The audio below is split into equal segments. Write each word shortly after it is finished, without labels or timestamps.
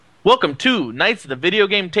Welcome to Knights of the Video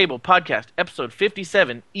Game Table Podcast, Episode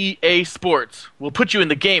 57, EA Sports. We'll put you in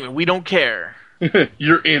the game and we don't care.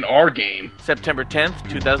 You're in our game. September 10th,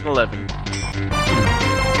 2011.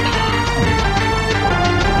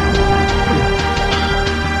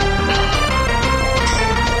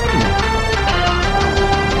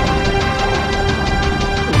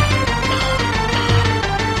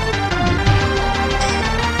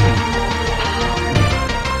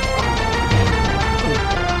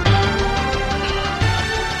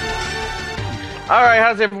 Alright,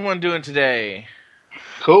 how's everyone doing today?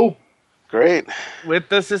 Cool. Great.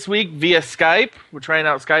 With us this week via Skype. We're trying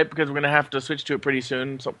out Skype because we're going to have to switch to it pretty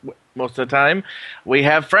soon, so most of the time. We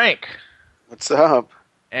have Frank. What's up?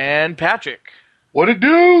 And Patrick. What it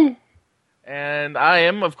do? And I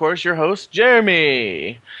am, of course, your host,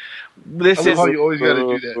 Jeremy. This I love is how you always got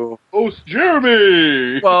to do that. Host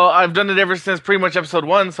Jeremy! Well, I've done it ever since pretty much episode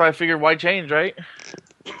 1, so I figured why change, right?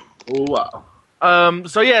 Oh, wow.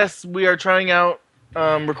 So yes, we are trying out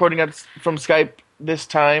recording from Skype this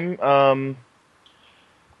time.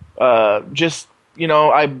 Just, you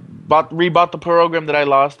know, I rebought the program that I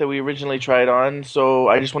lost that we originally tried on, so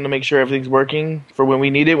I just want to make sure everything's working for when we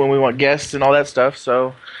need it, when we want guests and all that stuff.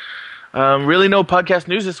 So, really no podcast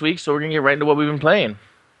news this week, so we're going to get right into what we've been playing.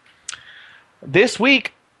 This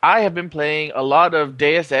week, I have been playing a lot of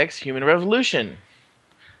Deus Ex Human Revolution.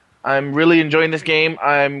 I'm really enjoying this game.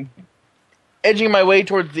 I'm edging my way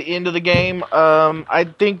towards the end of the game. I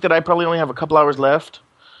think that I probably only have a couple hours left.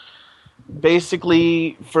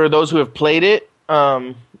 Basically, for those who have played it,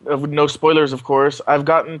 no spoilers, of course, I've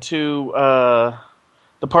gotten to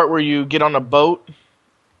the part where you get on a boat.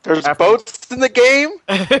 There's boats in the game?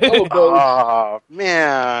 Oh,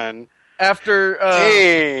 man. After...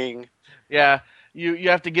 Dang. Yeah, you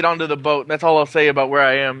have to get onto the boat. That's all I'll say about where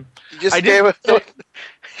I am. You just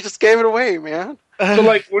gave it away, man. So,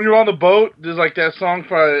 like, when you're on the boat, there's, like, that song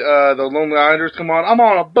for the Lonely Islanders come on. I'm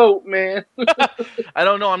on a boat, man. I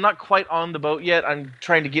don't know. I'm not quite on the boat yet. I'm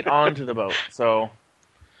trying to get onto the boat, so...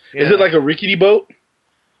 Yeah. Is it like a rickety boat?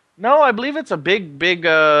 No, I believe it's a big... Like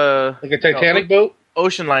a Titanic boat?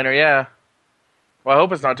 Ocean liner, yeah. Well, I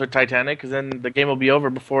hope it's not Titanic, because then the game will be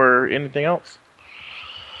over before anything else.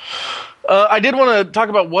 I did want to talk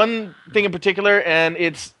about one thing in particular, and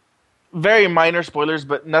it's very minor spoilers,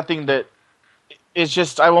 but nothing that... It's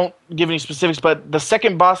just, I won't give any specifics, but the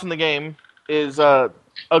second boss in the game is a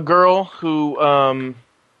girl who,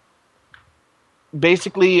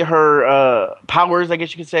 basically her powers, I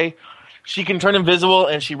guess you could say, she can turn invisible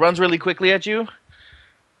and she runs really quickly at you.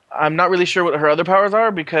 I'm not really sure what her other powers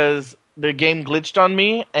are because the game glitched on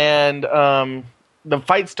me, and the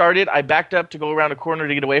fight started. I backed up to go around a corner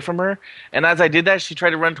to get away from her, and as I did that, she tried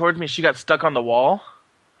to run towards me. She got stuck on the wall.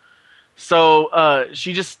 So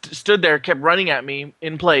she just stood there, kept running at me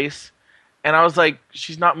in place, and I was like,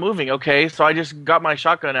 she's not moving, okay? So I just got my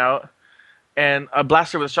shotgun out, and I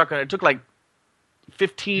blasted her with a shotgun. It took like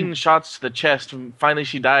 15 shots to the chest, and finally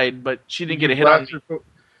she died, but she didn't get a hit on me. Did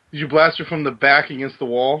you blast her from the back against the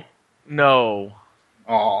wall? No.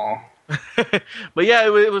 Aw. But yeah,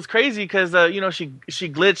 it was crazy because, you know, she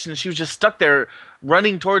glitched, and she was just stuck there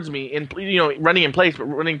running towards me, running in place, but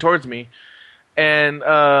running towards me. And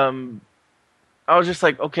I was just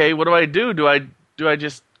like, okay, what do I do? Do I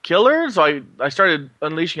just kill her? So I started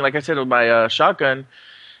unleashing, like I said, with my shotgun.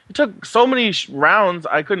 It took so many rounds,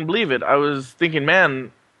 I couldn't believe it. I was thinking,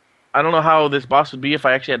 man, I don't know how this boss would be if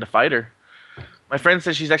I actually had to fight her. My friend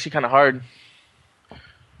says she's actually kind of hard.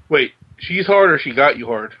 Wait, she's hard or she got you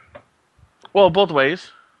hard? Well, both ways.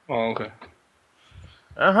 Oh, okay.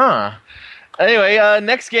 Uh-huh. Anyway,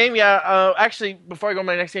 next game, actually, before I go to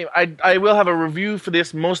my next game, I will have a review for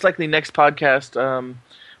this, most likely next podcast,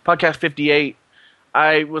 podcast 58.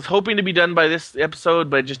 I was hoping to be done by this episode,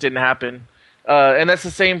 but it just didn't happen. And that's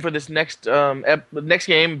the same for this next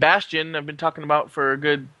game, Bastion, I've been talking about for a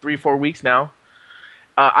good 3-4 weeks now.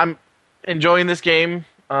 I'm enjoying this game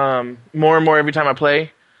more and more every time I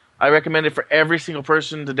play. I recommend it for every single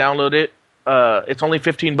person to download it. It's only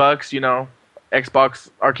 $15, you know,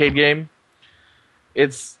 Xbox arcade game.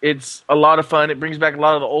 It's a lot of fun. It brings back a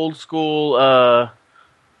lot of the old school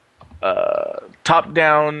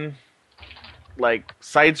top-down, like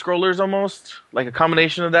side scrollers almost, like a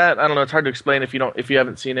combination of that. I don't know. It's hard to explain if you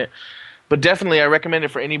haven't seen it, but definitely I recommend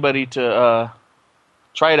it for anybody to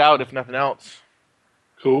try it out if nothing else.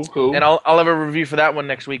 Cool. And I'll have a review for that one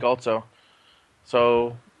next week also.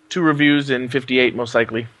 So 2 reviews in 58 most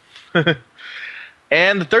likely.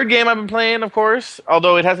 And the third game I've been playing, of course,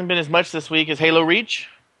 although it hasn't been as much this week, is Halo Reach.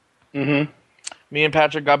 Mm-hmm. Me and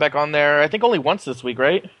Patrick got back on there, I think only once this week,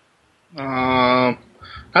 right?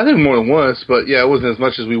 I think more than once, but yeah, it wasn't as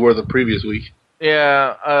much as we were the previous week.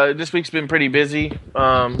 Yeah, this week's been pretty busy.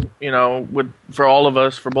 For all of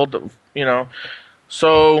us, for both of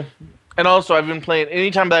So, and also I've been playing.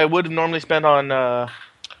 Anytime that I would have normally spent on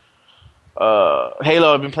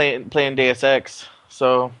Halo, I've been playing Deus Ex.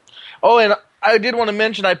 So, oh, and I did want to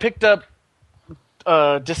mention I picked up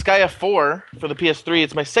Disgaea 4 for the PS3.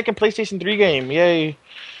 It's my second PlayStation 3 game. Yay!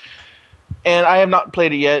 And I have not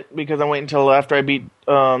played it yet because I'm waiting until after I beat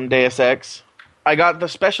Deus Ex. I got the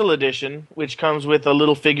special edition, which comes with a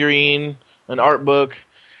little figurine, an art book,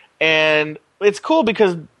 and it's cool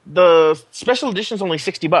because the special edition is only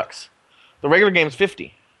 $60. The regular game is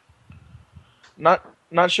 $50.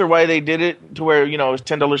 Not sure why they did it to where it was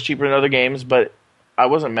 $10 cheaper than other games, but I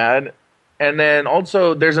wasn't mad. And then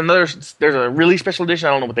also there's a really special edition. I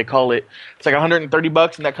don't know what they call it. It's like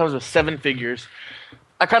 $130, and that comes with 7 figures.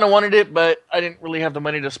 I kind of wanted it, but I didn't really have the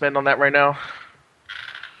money to spend on that right now.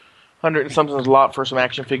 100 and something is a lot for some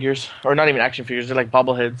action figures, or not even action figures. They're like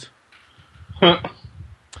bobbleheads. All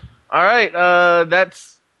right,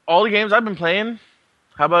 that's all the games I've been playing.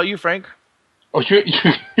 How about you, Frank? Oh, you're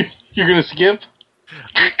gonna skip?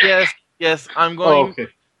 Yes, I'm going. Oh, okay.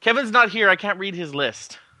 Kevin's not here. I can't read his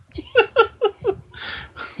list.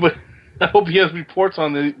 But I hope he has reports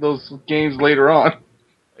on those games later on.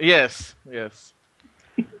 Yes.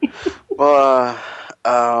 Well,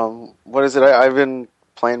 what is it? I've been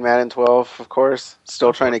playing Madden 12, of course.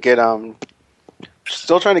 Still trying to get a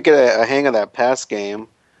hang of that pass game.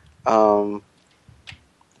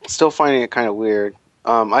 Still finding it kind of weird.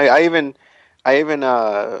 I even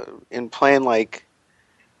in playing like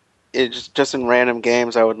it just in random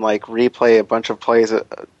games, I would like replay a bunch of plays,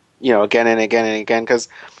 again and again and again. Because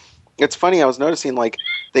it's funny, I was noticing like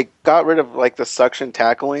they got rid of like the suction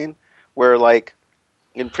tackling, where like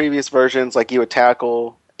in previous versions, like you would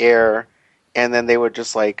tackle air, and then they would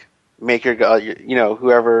just like make your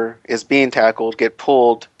whoever is being tackled get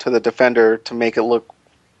pulled to the defender to make it look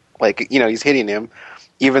like he's hitting him,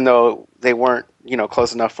 even though they weren't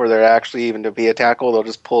close enough for there actually even to be a tackle. They'll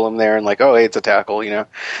just pull him there and like, oh, hey, it's a tackle, Yeah.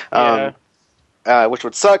 Which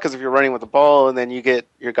would suck because if you're running with the ball and then you get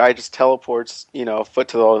your guy just teleports a foot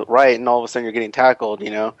to the right and all of a sudden you're getting tackled.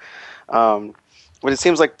 But it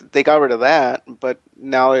seems like they got rid of that, but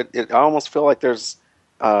now I almost feel like there's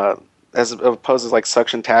as opposed to like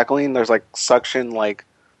suction tackling, there's like suction like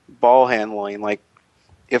ball handling. Like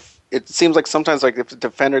if it seems like sometimes like if the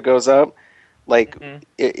defender goes up, like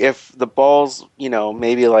if the ball's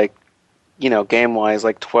maybe like game wise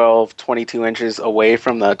like 12, 22 inches away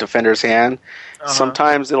from the defender's hand,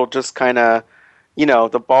 sometimes it'll just kind of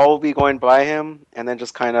the ball will be going by him and then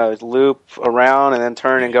just kind of loop around and then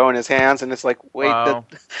turn and go in his hands, and it's like, wait, wow.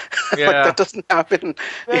 like, that doesn't happen.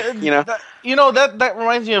 That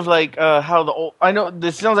reminds me of like how the old. I know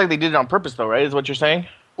this sounds like they did it on purpose, though, right? Is what you're saying?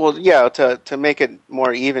 Well, yeah, to make it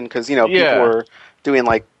more even, because people were doing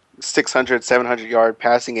like 600, 700 yard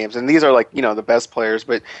passing games, and these are like the best players,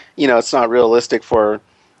 but it's not realistic for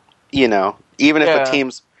even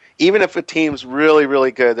if a team's really,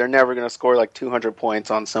 really good, they're never going to score like 200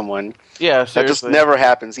 points on someone. Yeah, seriously. That just never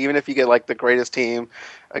happens. Even if you get like the greatest team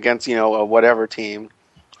against a whatever team.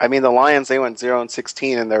 I mean, the Lions, they went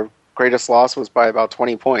 0-16, and their greatest loss was by about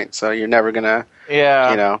 20 points. So you're never gonna,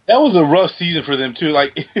 That was a rough season for them too.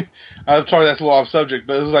 Like, I'm sorry, that's a little off subject,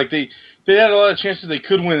 but it was like they had a lot of chances they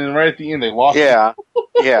could win, and right at the end they lost. Yeah,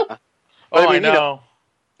 yeah. But, I know.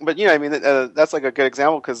 That's like a good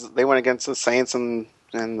example because they went against the Saints and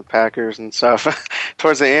the Packers and stuff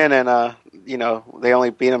towards the end, and they only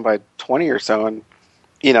beat them by 20 or so, and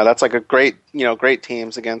that's like a great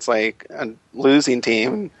teams against like a losing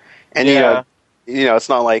team, and it's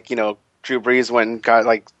not like Drew Brees went and got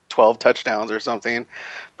like 12 touchdowns or something,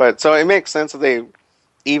 but so it makes sense that they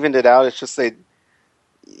evened it out. It's just they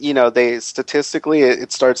statistically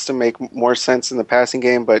it starts to make more sense in the passing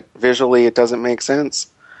game, but visually it doesn't make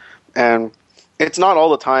sense. And it's not all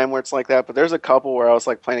the time where it's like that, but there's a couple where I was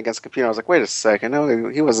like playing against a computer. I was like, wait a second, no,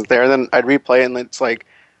 he wasn't there. And then I'd replay it, and it's like,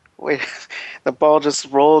 wait, the ball just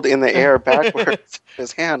rolled in the air backwards in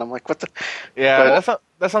his hand. I'm like, what the? Yeah,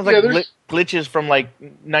 that sounds like glitches from like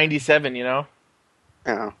 '97. Yeah.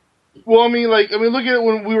 Well, I mean, look at it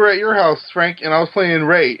when we were at your house, Frank, and I was playing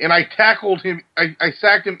Ray, and I tackled him. I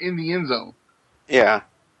sacked him in the end zone. Yeah.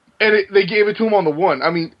 And they gave it to him on the one.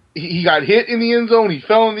 I mean, he got hit in the end zone. He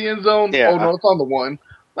fell in the end zone. Yeah. Oh, no, it's on the one.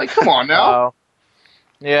 Like, come on now. Wow.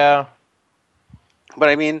 Yeah. But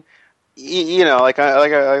I mean, like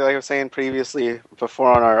I was saying previously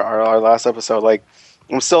before on our last episode, like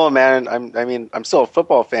I'm still a man. I'm still a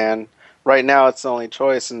football fan. Right now, it's the only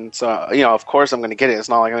choice, and so of course I'm going to get it. It's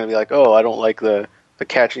not like I'm going to be like, oh, I don't like the the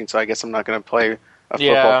catching, so I guess I'm not going to play a football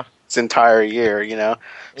Yeah. its entire year, you know.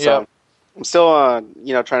 So Yep. I'm still,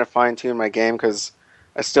 trying to fine tune my game because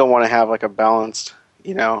I still want to have like a balanced,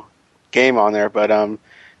 game on there. But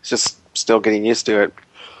it's just still getting used to it.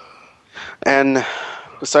 And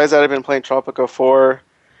besides that, I've been playing Tropico 4.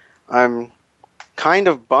 I'm kind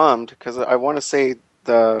of bummed because I want to say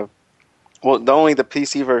only the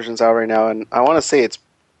PC version's out right now, and I want to say it's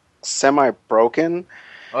semi broken.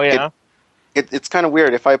 Oh yeah. It's kind of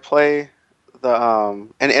weird if I play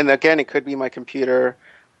and again it could be my computer,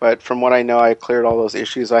 but from what I know, I cleared all those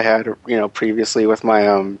issues I had previously with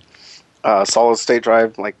my solid state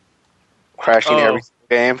drive, like crashing Oh. every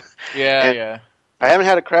game. Yeah. And Yeah. I haven't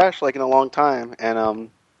had a crash like in a long time, and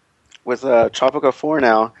with Tropico 4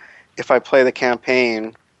 now, if I play the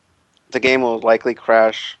campaign, the game will likely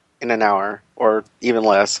crash in an hour or even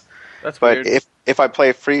less. That's But weird. if I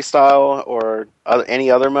play freestyle or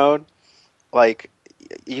any other mode, like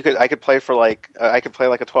I could play for I could play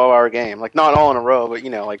like a 12-hour game, like not all in a row, but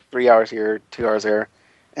like 3 hours here, 2 hours there,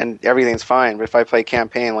 and everything's fine. But if I play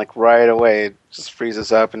campaign, like right away, it just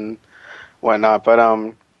freezes up and whatnot. But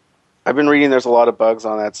I've been reading there's a lot of bugs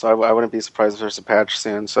on that, so I wouldn't be surprised if there's a patch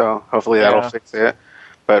soon. So hopefully that'll Yeah. fix it.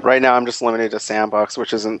 But right now I'm just limited to sandbox,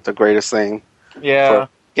 which isn't the greatest thing for Yeah. a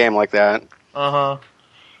game like that. Uh huh.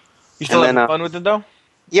 You still And then, having fun with it though?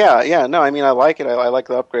 Yeah, no, I mean, I like it. I like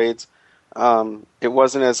the upgrades. It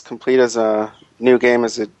wasn't as complete as a new game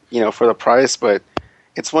as it, for the price, but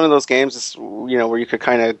it's one of those games, where you could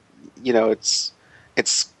kind of,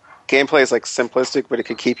 it's gameplay is like simplistic, but it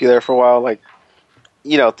could keep you there for a while. Like,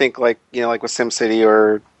 think like with SimCity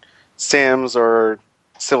or Sims or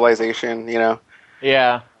Civilization,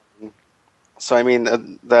 Yeah. So I mean,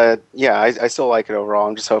 I still like it overall.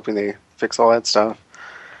 I'm just hoping they fix all that stuff.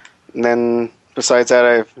 And then besides that,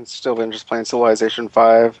 I've still been just playing Civilization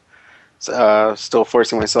 5. Still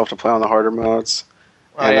forcing myself to play on the harder modes.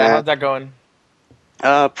 Oh And yeah. then- How's that going?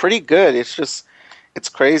 Pretty good. It's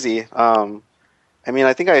crazy. I mean,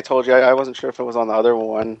 I think I told you, I wasn't sure if it was on the other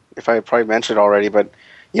one, if I probably mentioned it already, but,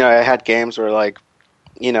 I had games where, like,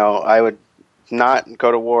 I would not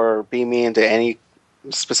go to war or be mean to any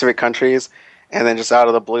specific countries, and then just out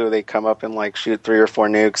of the blue, they come up and, like, shoot 3 or 4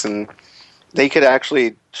 nukes, and they could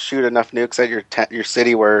actually shoot enough nukes at your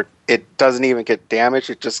city where it doesn't even get damaged,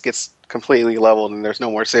 it just gets completely leveled and there's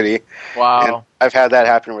no more city. Wow. And I've had that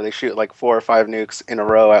happen where they shoot like 4 or 5 nukes in a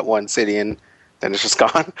row at one city and then it's just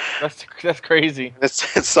gone. That's crazy. It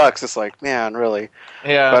sucks. It's like, man, really.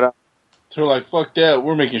 Yeah. But So we're like, fuck that.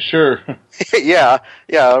 We're making sure. yeah,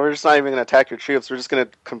 we're just not even going to attack your troops. We're just going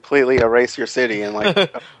to completely erase your city and like,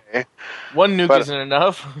 okay. One nuke But- isn't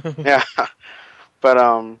enough. Yeah. But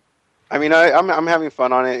I mean, I'm having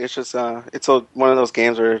fun on it. It's just one of those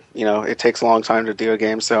games where it takes a long time to do a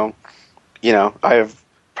game. So I have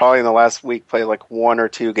probably in the last week played like 1 or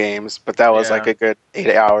 2 games, but that was Yeah. like a good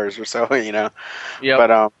 8 hours or so. Yep.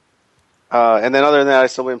 But and then other than that,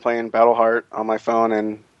 I've still been playing Battleheart on my phone,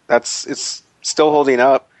 and it's still holding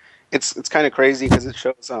up. It's kind of crazy because it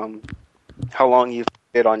shows how long you've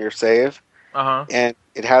played on your save, Uh-huh. and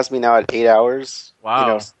it has me now at 8 hours.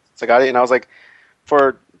 Wow. Since I got it, and I was like,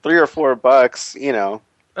 for $3 or $4,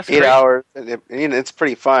 That's 8 great. hours, and it's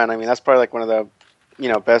pretty fun. I mean, that's probably like one of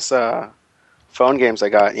the best phone games I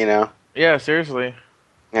got. Yeah, seriously.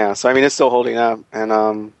 Yeah. So I mean, it's still holding up,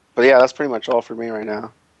 and but yeah, that's pretty much all for me right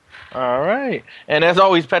now. All right. And as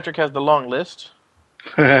always, Patrick has the long list.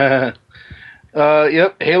 Yep,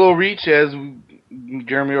 Halo Reach, as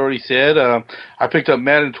Jeremy already said. I picked up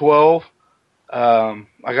Madden 12. I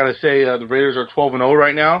gotta say, the Raiders are 12-0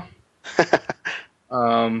 right now.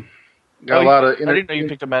 Got a lot of. I didn't know you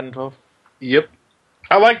picked up Madden 12. Yep,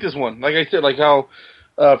 I like this one. Like I said, like how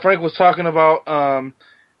Frank was talking about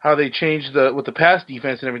how they changed with the pass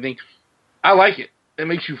defense and everything. I like it. It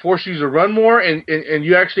makes you force you to run more, and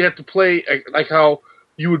you actually have to play like how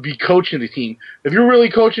you would be coaching the team. If you're really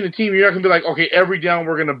coaching the team, you're not gonna be like, okay, every down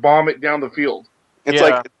we're gonna bomb it down the field. It's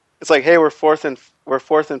Yeah. like, hey, we're fourth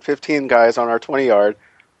and 15 guys on our 20-yard.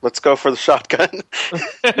 Let's go for the shotgun.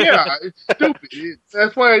 Yeah, it's stupid.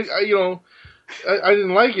 That's why I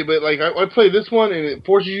didn't like it. But like I play this one, and it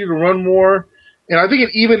forces you to run more, and I think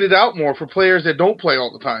it evened it out more for players that don't play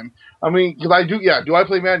all the time. I mean, because I do. Yeah, do I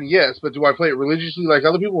play Madden? Yes, but do I play it religiously like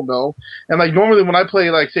other people? No. And like normally when I play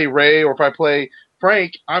like say Ray or if I play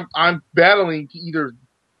Frank, I'm battling to either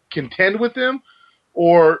contend with them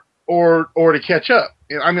or to catch up.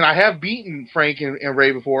 And, I mean, I have beaten Frank and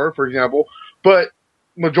Ray before, for example, but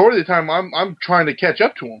majority of the time I'm trying to catch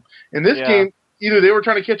up to them. In this Yeah. game, either they were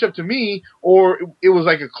trying to catch up to me or it was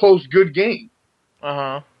like a close, good game.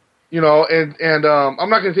 Uh-huh. and I'm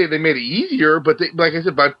not going to say they made it easier, but like I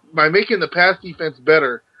said, by making the pass defense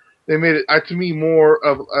better, they made it to me more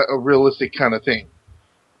of a realistic kind of thing.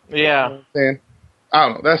 Yeah. You know what I'm saying? I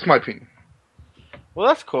don't know. That's my opinion. Well,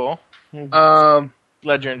 that's cool.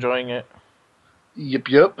 Glad you're enjoying it.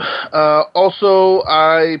 Yep. Also,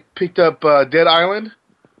 I picked up Dead Island.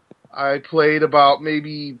 I played about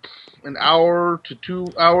maybe an hour to 2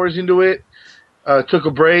 hours into it. Took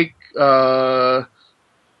a break. The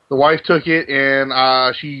wife took it,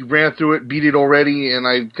 and she ran through it, beat it already, and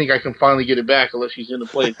I think I can finally get it back unless she's into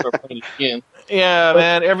play and start playing it again. Yeah,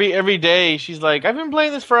 man. Every day she's like, I've been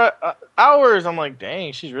playing this for hours. I'm like,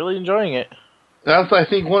 dang, she's really enjoying it. That's I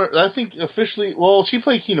think officially. Well, she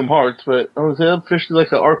played Kingdom Hearts, but I was officially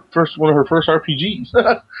like one of her first RPGs.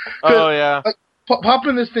 Oh yeah. Like,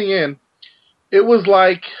 popping this thing in, it was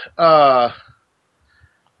like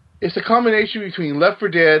it's a combination between Left 4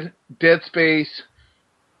 Dead, Dead Space,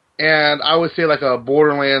 and I would say like a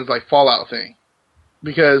Borderlands, like Fallout thing,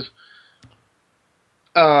 because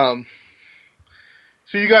so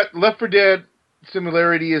you got Left 4 Dead.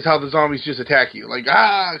 Similarity is how the zombies just attack you, like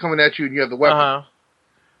coming at you, and you have the weapon.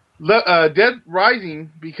 Dead Rising,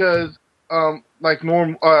 because like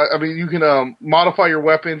you can modify your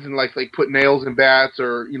weapons and like put nails in bats,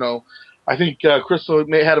 or I think Crystal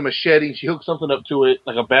had a machete and she hooked something up to it,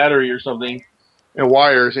 like a battery or something, and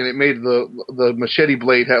wires, and it made the machete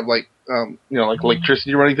blade have like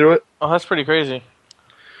electricity running through it. Oh, that's pretty crazy.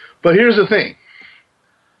 But here's the thing.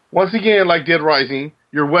 Once again, like Dead Rising,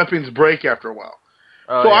 your weapons break after a while.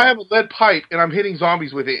 Oh, so yeah. I have a lead pipe, and I'm hitting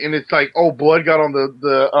zombies with it, and it's like, blood got on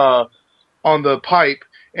the pipe,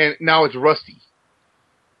 and now it's rusty.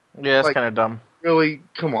 Yeah, that's kind of dumb. Really,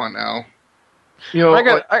 come on now.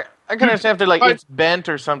 I can understand if it's bent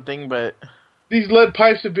or something, but these lead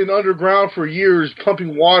pipes have been underground for years,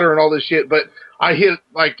 pumping water and all this shit. But I hit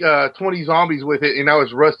like 20 zombies with it, and now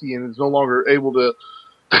it's rusty, and it's no longer able to.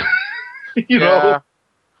 know.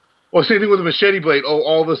 Well, same thing with the machete blade.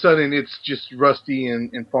 All of a sudden it's just rusty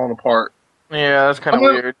and falling apart. Yeah, that's kind of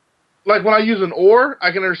weird. Like when I use an ore,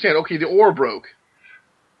 I can understand. Okay, the ore broke.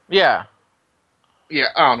 Yeah. Yeah,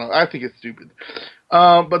 I don't know. I think it's stupid.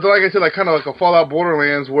 But like I said, like kind of like a Fallout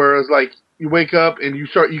Borderlands, whereas like you wake up and you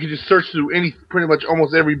can just search through pretty much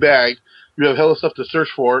almost every bag. You have hella stuff to search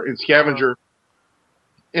for in Scavenger.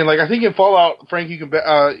 And like I think in Fallout, Frank, you can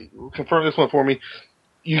confirm this one for me.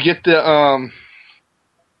 You get the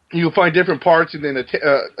you can find different parts and then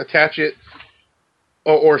attach it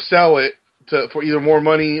or sell it for either more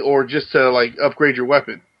money or just to like upgrade your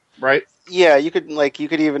weapon, right? Yeah, you could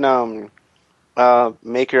even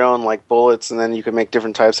make your own like bullets, and then you could make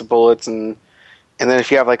different types of bullets, and then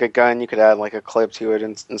if you have like a gun, you could add like a clip to it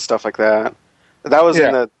and stuff like that. That was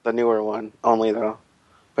in the newer one only though.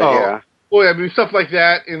 But yeah. Well, yeah, I mean stuff like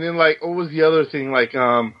that, and then like what was the other thing like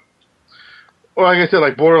well, like I said,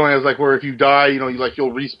 like Borderlands, like where if you die,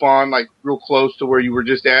 you'll respawn like real close to where you were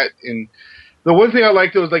just at. And the one thing I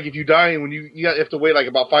liked was like if you die and when you have to wait like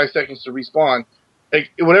about 5 seconds to respawn, like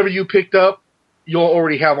whatever you picked up, you'll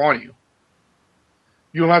already have on you.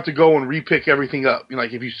 You don't have to go and repick everything up.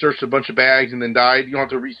 Like if you searched a bunch of bags and then died, you don't have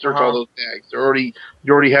to research all those bags. You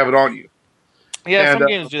already have it on you. Yeah, some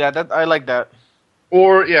games do that. I like that.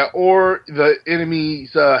 Or the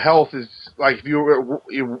enemy's health is like if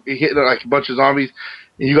you hit like a bunch of zombies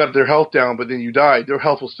and you got their health down, but then you died, their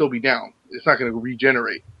health will still be down. It's not going to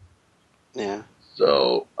regenerate. Yeah.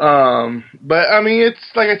 So, but I mean, it's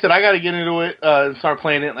like I said, I got to get into it and start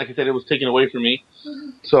playing it. Like I said, it was taken away from me,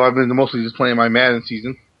 so I've been mostly just playing my Madden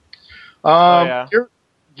season.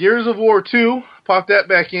 Gears of War 2, pop that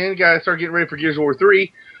back in. Got to start getting ready for Gears of War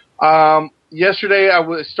 3. Yesterday I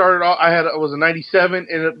was a 97,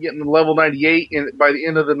 ended up getting to level 98, and by the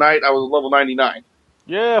end of the night I was level 99.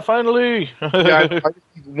 Yeah, finally. I just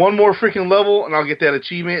need one more freaking level, and I'll get that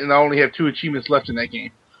achievement, and I only have 2 achievements left in that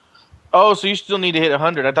game. Oh, so you still need to hit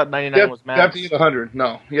 100. I thought 99 was max. You have to hit 100.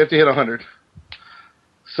 No, you have to hit 100.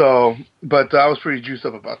 So, but I was pretty juiced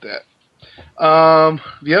up about that.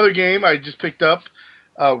 The other game I just picked up,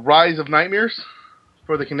 Rise of Nightmares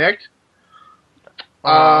for the Kinect.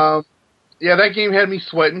 Yeah, that game had me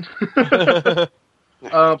sweating.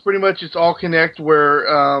 Pretty much it's all Kinect where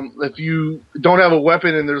if you don't have a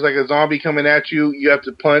weapon and there's like a zombie coming at you, you have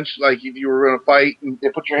to punch like if you were in a fight and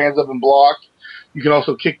put your hands up and block. You can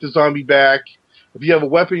also kick the zombie back. If you have a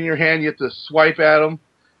weapon in your hand, you have to swipe at them.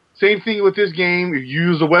 Same thing with this game. If you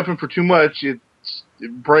use a weapon for too much, it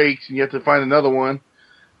breaks and you have to find another one.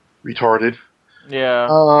 Retarded.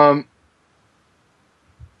 Yeah.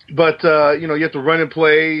 But you have to run in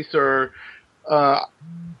place or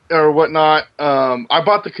or whatnot. I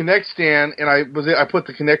bought the Kinect stand, and I put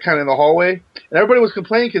the Kinect kind of in the hallway, and everybody was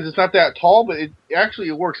complaining because it's not that tall, but it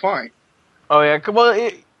works fine. Oh yeah,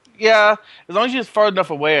 well, yeah, as long as you're far enough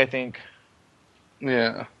away, I think.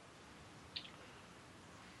 Yeah.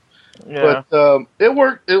 Yeah. But it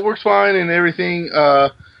works fine and everything.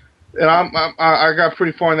 And I got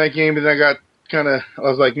pretty far in that game, and then I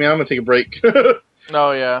was like, man, I'm gonna take a break.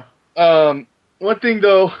 Oh yeah. One thing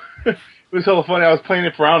though, it was hella funny. I was playing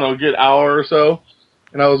it for, I don't know, a good hour or so,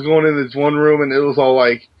 and I was going in this one room, and it was all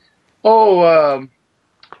like, oh,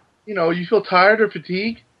 you feel tired or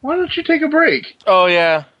fatigued? Why don't you take a break? Oh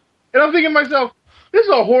yeah. And I'm thinking to myself, this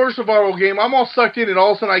is a horror survival game. I'm all sucked in, and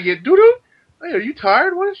all of a sudden I get doo-doo. Hey, are you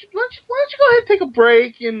tired? Why don't you go ahead and take a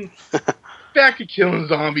break and back to killing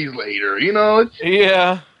zombies later?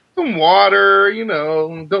 Yeah. Some water,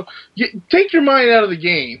 don't take your mind out of the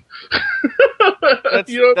game.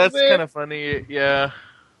 That's kind of funny, yeah.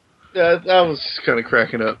 Yeah, I was kind of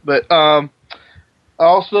cracking up. But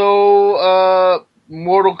also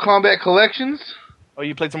Mortal Kombat Collections. Oh,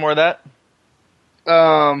 you played some more of that?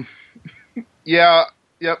 Yeah,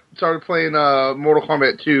 yep. Started playing Mortal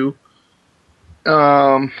Kombat 2.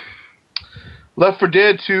 Left 4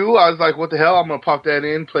 Dead 2. I was like, what the hell? I'm gonna pop that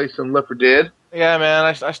in, play some Left 4 Dead. Yeah, man.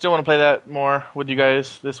 I still want to play that more with you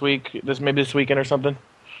guys this week. Maybe this weekend or something.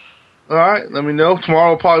 All right, let me know.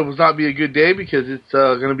 Tomorrow probably will not be a good day because it's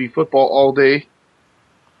gonna be football all day,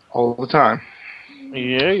 all the time.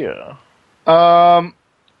 Yeah.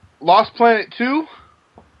 Lost Planet 2.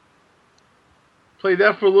 Played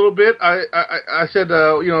that for a little bit. I said,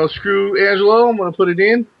 screw Angelo. I'm gonna put it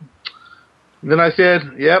in. And then I said,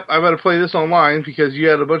 yep, I better play this online because you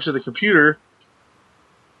had a bunch of the computer,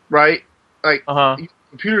 right? Like,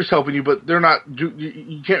 computers helping you, but they're not.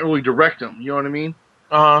 You can't really direct them. You know what I mean?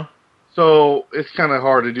 So it's kind of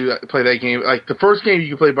hard to do that. Play that game. Like the first game you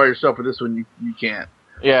can play by yourself, but this one you can't.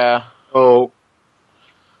 Yeah. So,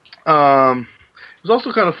 it was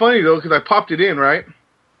also kind of funny though because I popped it in right,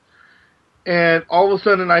 and all of a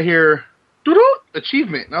sudden I hear doo-doo,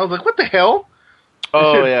 achievement, and I was like, what the hell?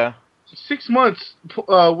 Oh yeah. 6 months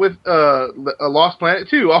with Lost Planet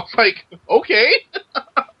 2. I was like, okay.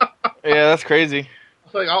 Yeah, that's crazy. I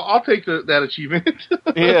was like, I'll take that achievement.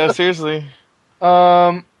 Yeah, seriously.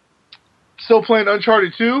 Still playing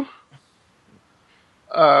Uncharted 2.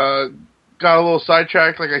 Got a little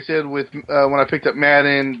sidetracked, like I said, with when I picked up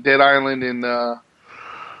Madden, Dead Island, and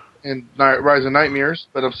Rise of Nightmares,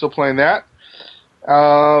 but I'm still playing that.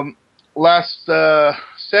 Last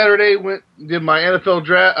Saturday did my NFL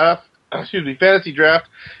draft. Fantasy draft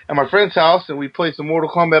at my friend's house, and we played some Mortal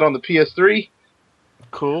Kombat on the PS3.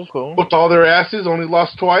 Cool. Whooped all their asses, only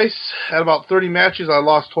lost twice. Had about 30 matches, I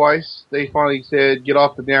lost twice. They finally said, get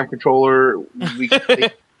off the damn controller. We can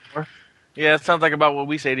take Yeah, it sounds like about what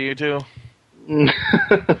we say to you, too.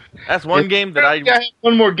 That's one game that I have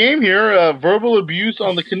one more game here, verbal abuse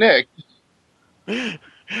on the Kinect.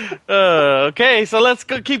 Okay, so let's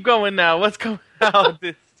keep going now. What's coming out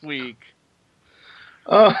this week?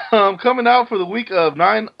 Coming out for the week of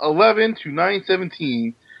 9/11 to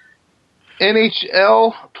 9/17.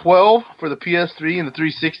 NHL 12 for the PS3 and the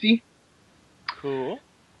 360. Cool.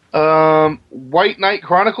 White Knight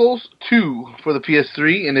Chronicles 2 for the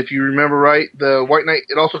PS3, and if you remember right, the White Knight,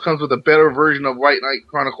 it also comes with a better version of White Knight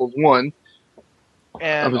Chronicles 1.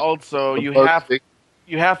 And also, you have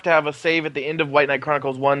to have a save at the end of White Knight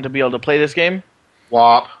Chronicles 1 to be able to play this game.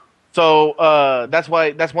 WAP. So that's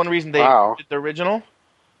one reason they did the original.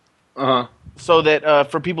 So that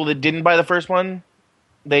for people that didn't buy the first one,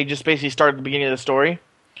 they just basically start at the beginning of the story.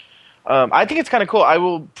 I think it's kind of cool. I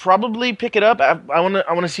will probably pick it up. I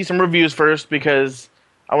want to see some reviews first because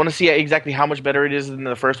I want to see exactly how much better it is than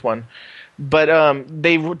the first one. But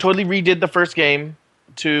they totally redid the first game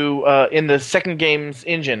to in the second game's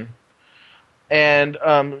engine, and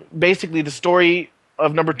basically the story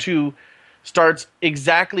of number 2 starts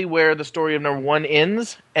exactly where the story of number 1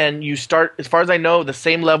 ends, and you start, as far as I know, the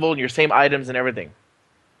same level and your same items and everything.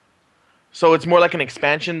 So it's more like an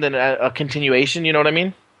expansion than a continuation, you know what I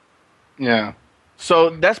mean? Yeah. So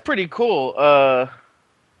that's pretty cool.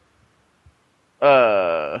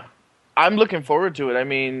 I'm looking forward to it. I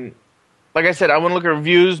mean, like I said, I want to look at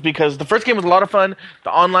reviews because the first game was a lot of fun.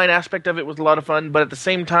 The online aspect of it was a lot of fun, but at the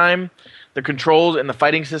same time, the controls and the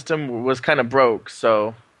fighting system was kind of broke,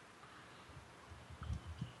 so...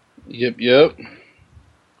 Yep.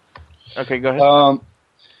 Okay, go ahead.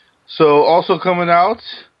 So also coming out,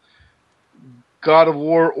 God of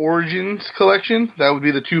War Origins Collection. That would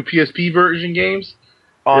be the 2 PSP version games.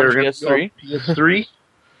 On PS3? PS3.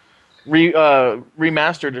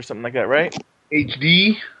 Remastered or something like that, right?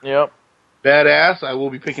 HD. Yep. Badass. I will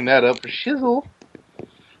be picking that up for shizzle.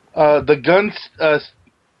 The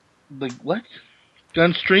what?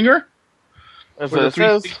 Gunstringer? That's For what the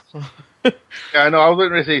it says. 360. Yeah, I know. I was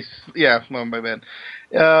going to say, yeah, well, my bad.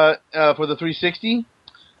 For the 360,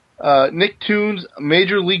 Nicktoons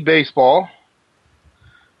Major League Baseball.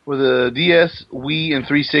 For the DS, Wii, and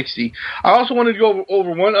 360. I also wanted to go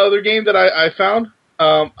over one other game that I found.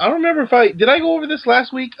 I don't remember did I go over this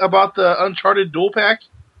last week about the Uncharted Dual Pack?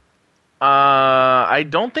 I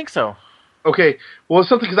don't think so. Okay, well, it's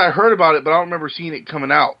something because I heard about it, but I don't remember seeing it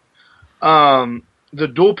coming out. The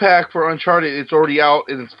Dual Pack for Uncharted, it's already out,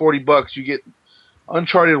 and it's $40. You get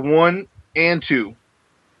Uncharted 1 and 2.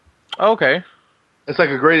 Okay. It's like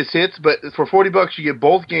a greatest hits, but for $40 you get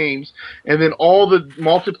both games, and then all the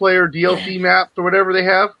multiplayer DLC maps or whatever they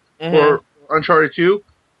have for Uncharted 2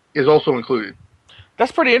 is also included.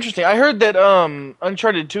 That's pretty interesting. I heard that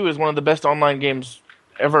Uncharted 2 is one of the best online games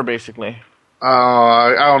ever, basically.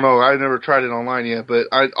 I don't know. I never tried it online yet, but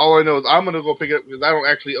all I know is I'm gonna go pick it up because I don't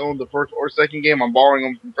actually own the first or second game. I'm borrowing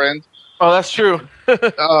them from friends. Oh, that's true.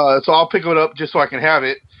 So I'll pick it up just so I can have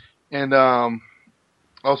it, and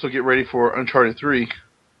also get ready for Uncharted 3.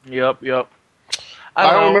 Yep.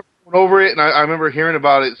 I don't remember going over it, and I remember hearing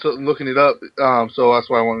about it, so looking it up. So that's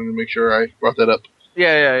why I wanted to make sure I brought that up.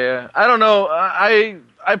 Yeah. I don't know. I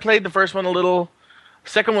played the first one a little.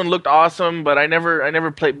 Second one looked awesome, but I never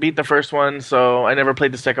beat the first one, so I never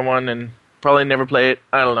played the second one, and probably never play it.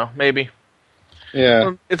 I don't know, maybe.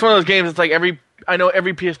 Yeah, it's one of those games. It's like I know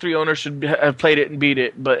every PS3 owner should have played it and beat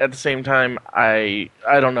it, but at the same time, I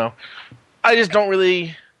don't know. I just don't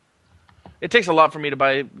really. It takes a lot for me to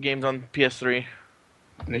buy games on PS3.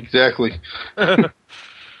 Exactly.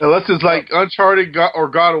 Unless it's like Uncharted or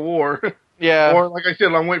God of War. Yeah. Or like I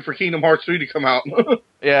said, I'm waiting for Kingdom Hearts 3 to come out.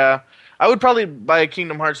 Yeah. I would probably buy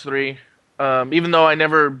Kingdom Hearts 3, even though I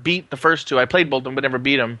never beat the first two. I played both of them, but never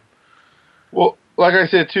beat them. Well, like I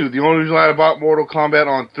said, too, the only reason I bought Mortal Kombat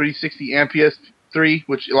on 360 and PS3,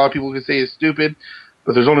 which a lot of people can say is stupid,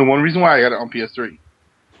 but there's only one reason why I got it on PS3.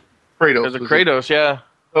 Kratos. There's a Kratos, yeah.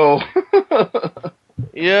 Oh.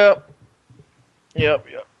 Yep.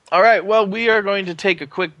 All right, well, we are going to take a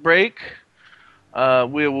quick break.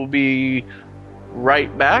 We will be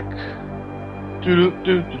right back. Do.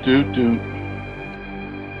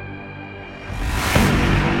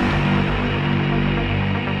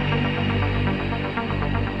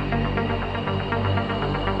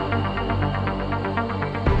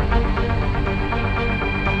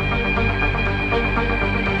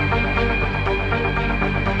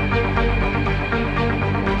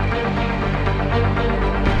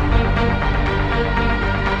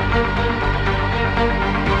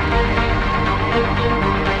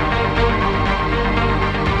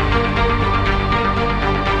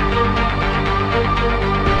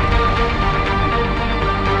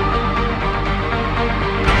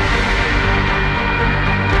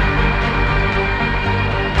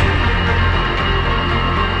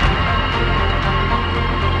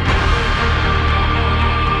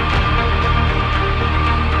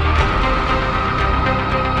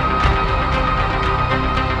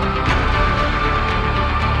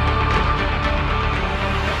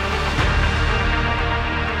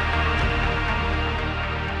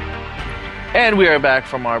 And we are back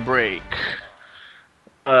from our break.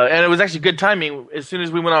 And it was actually good timing. As soon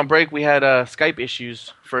as we went on break, we had Skype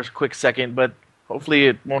issues for a quick second, but hopefully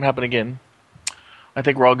it won't happen again. I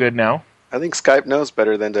think we're all good now. I think Skype knows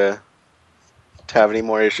better than to have any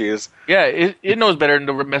more issues. Yeah, it knows better than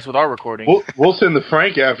to mess with our recording. We'll send the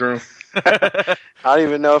Frank after him. I don't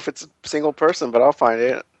even know if it's a single person, but I'll find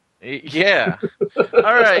it. Yeah. All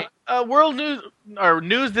right. World news or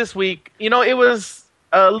news this week. You know, it was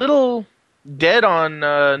a little dead on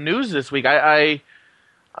news this week. I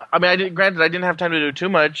mean, granted, I didn't have time to do too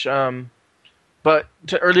much. But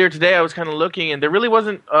earlier today, I was kind of looking, and there really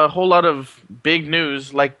wasn't a whole lot of big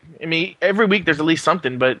news. Like, I mean, every week there's at least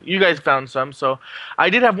something, but you guys found some. So I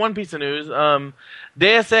did have one piece of news.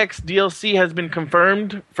 Deus Ex DLC has been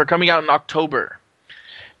confirmed for coming out in October.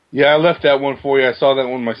 Yeah, I left that one for you. I saw that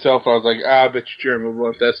one myself. I was like, I bet you Jeremy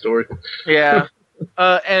left that story. Yeah.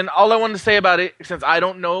 And all I wanted to say about it, since I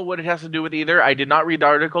don't know what it has to do with either, I did not read the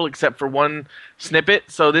article except for one snippet.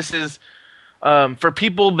 So this is for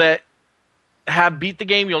people that have beat the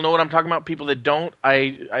game. You'll know what I'm talking about. People that don't,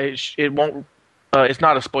 it won't. It's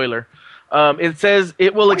not a spoiler. It says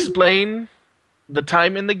it will explain the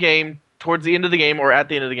time in the game towards the end of the game or at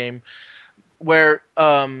the end of the game, where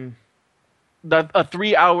 3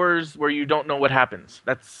 hours where you don't know what happens.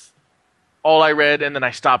 That's all I read, and then I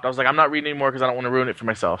stopped. I was like, I'm not reading anymore because I don't want to ruin it for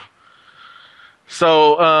myself.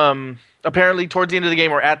 So apparently, towards the end of the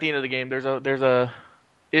game or at the end of the game, there's a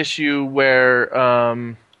issue where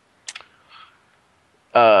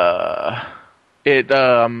it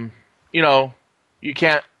you know you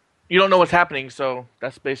can't you don't know what's happening. So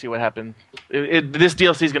that's basically what happened. This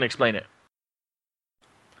DLC is going to explain it.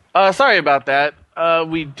 Sorry about that.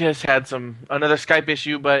 We just had another Skype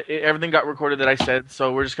issue, but everything got recorded that I said,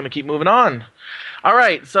 so we're just gonna keep moving on. All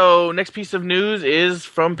right. So next piece of news is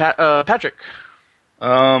from Patrick.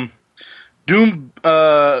 Doom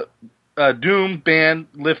Doom ban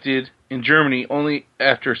lifted in Germany only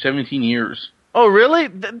after 17 years. Oh, really?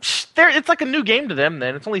 It's like a new game to them.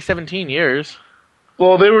 Then it's only 17 years.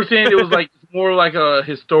 Well, they were saying it was like more like a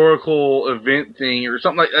historical event thing or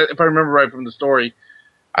something like that, if I remember right from the story.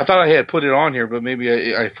 I thought I had put it on here, but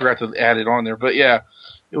maybe I forgot to add it on there. But yeah,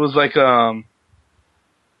 it was like something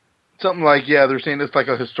like, yeah, they're saying it's like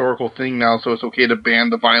a historical thing now, so it's okay to ban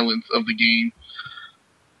the violence of the game.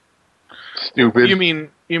 Stupid. You mean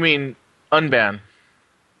unban?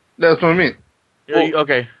 That's what I mean.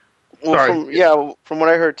 Okay. Well, Sorry. from what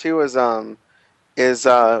I heard too is they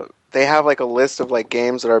have like a list of like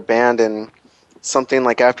games that are banned, and something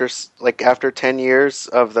like after 10 years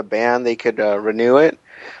of the ban they could renew it.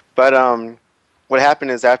 But what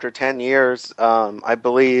happened is after 10 years, I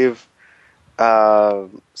believe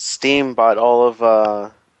Steam bought all of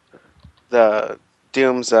the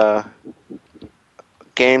Doom's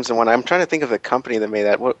games, and when I'm trying to think of the company that made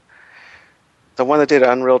that, the one that did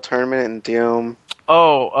Unreal Tournament and Doom.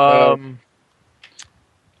 Oh,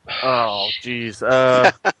 oh, jeez.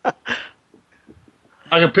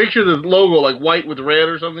 I can picture the logo like white with red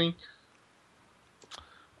or something.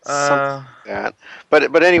 Something like that.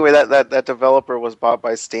 But anyway, that developer was bought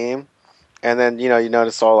by Steam, and then you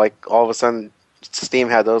notice all of a sudden Steam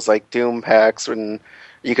had those like Doom packs, and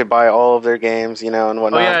you could buy all of their games, and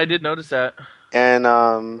whatnot. Oh yeah, I did notice that.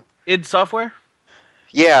 And id Software.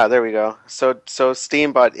 Yeah, there we go. So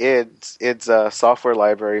Steam bought id's software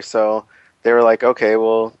library, so they were like, okay,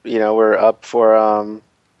 well, we're up for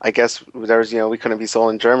I guess there's we couldn't be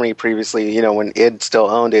sold in Germany previously, when id still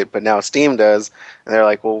owned it, but now Steam does, and they're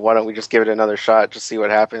like, well, why don't we just give it another shot, just see what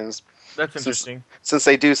happens. That's interesting. Since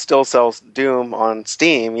they do still sell Doom on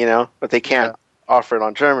Steam, but they can't offer it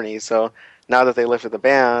on Germany, so now that they lifted the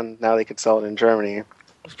ban, now they could sell it in Germany.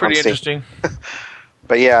 It's pretty interesting.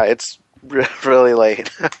 But yeah, it's really late.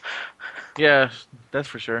 Yeah, that's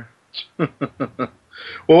for sure. Well,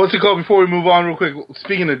 what's it called? Before we move on, real quick.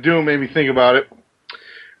 Speaking of Doom, made me think about it.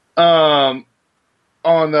 On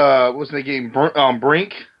what's the game?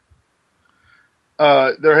 Brink.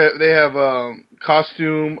 They have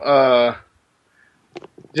costume,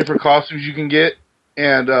 different costumes you can get,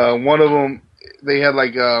 and one of them they had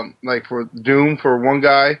like for Doom for one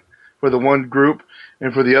guy, for the one group,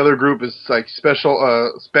 and for the other group is like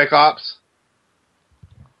special Spec Ops.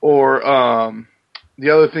 Or the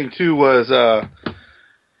other thing too was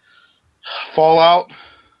Fallout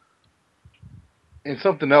and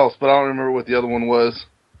something else, but I don't remember what the other one was.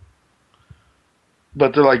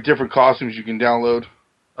 But they're like different costumes you can download.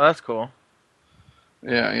 Oh, that's cool.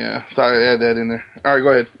 Yeah. Thought I'd add that in there. All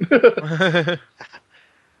right, go ahead.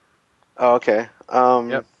 Oh, okay.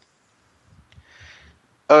 Yep.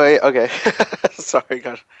 Oh, okay. Sorry,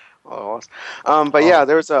 gosh. But yeah,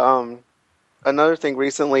 there was another thing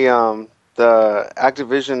recently. The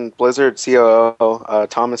Activision Blizzard COO,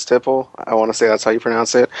 Thomas Tipple, I want to say that's how you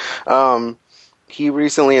pronounce it. He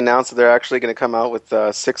recently announced that they're actually going to come out with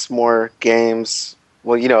 6 more games.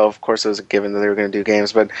 Well, of course it was a given that they were going to do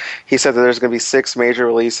games, but he said that there's going to be 6 major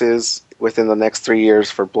releases within the next 3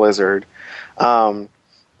 years for Blizzard.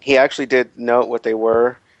 He actually did note what they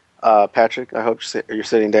were. Patrick, I hope you're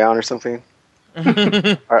sitting down or something.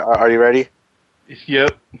 Are you ready?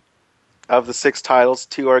 Yep. Of the 6 titles,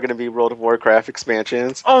 2 are going to be World of Warcraft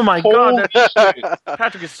expansions. Oh my god,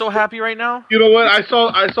 Patrick is so happy right now. You know what? I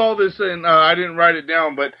saw this and I didn't write it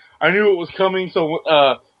down, but I knew it was coming, so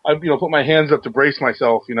I put my hands up to brace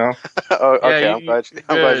myself. Oh, okay, Yeah, I'm glad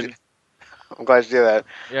you did that.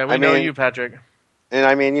 Yeah, we know you, Patrick. And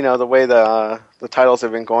I mean, the way the titles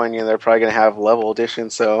have been going, they're probably going to have level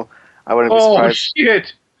editions, so I wouldn't be surprised. Oh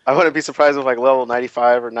shit! I wouldn't be surprised if like level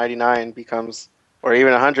 95 or 99 becomes, or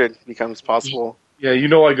even 100 becomes possible. Yeah,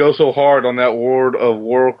 I go so hard on that World of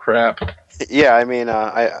Warcraft. Yeah, I mean,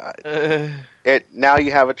 now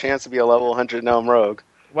you have a chance to be a level 100 gnome rogue.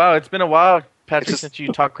 Wow, it's been a while, Patrick, since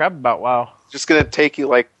you talked crap about WoW. It's just going to take you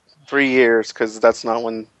like 3 years, because that's not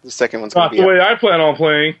when the second one's going to be. Not the way I plan on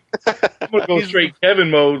playing. I'm going to go straight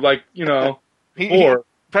Kevin mode,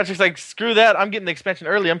 Patrick's like, screw that, I'm getting the expansion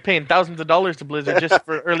early. I'm paying thousands of dollars to Blizzard just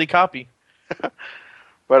for early copy.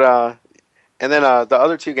 But, And then the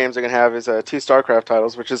other two games they're gonna have is two StarCraft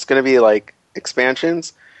titles, which is gonna be like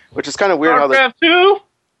expansions, which is kind of weird. StarCraft 2?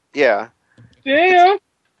 Yeah. Damn.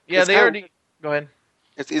 Yeah, It's they kinda- already. Go ahead.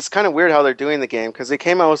 It's kind of weird how they're doing the game because they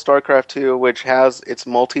came out with StarCraft 2, which has its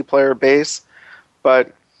multiplayer base,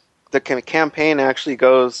 but the campaign actually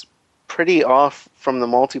goes pretty off from the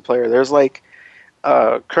multiplayer. There's like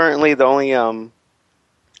currently the only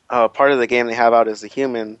part of the game they have out is the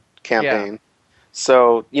human campaign.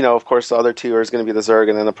 So, of course, the other two are going to be the Zerg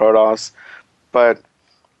and then the Protoss. But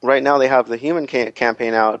right now they have the human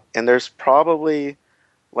campaign out, and there's probably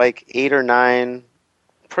like 8 or 9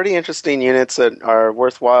 pretty interesting units that are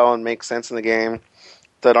worthwhile and make sense in the game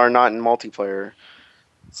that are not in multiplayer.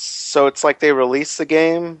 So it's like they release the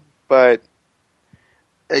game, but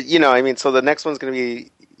so the next one's going to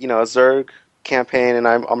be, a Zerg campaign, and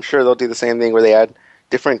I'm sure they'll do the same thing where they add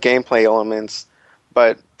different gameplay elements,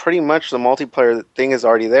 but pretty much the multiplayer thing is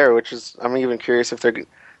already there, which is, I'm even curious if the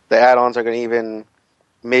add-ons are going to even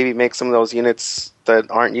maybe make some of those units that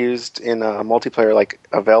aren't used in multiplayer like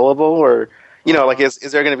available, or like is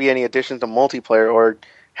there going to be any additions to multiplayer, or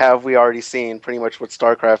have we already seen pretty much what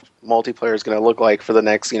StarCraft multiplayer is going to look like for the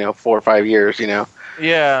next 4 or 5 years?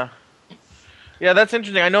 Yeah, that's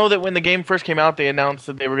interesting. I know that when the game first came out, they announced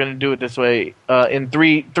that they were going to do it this way in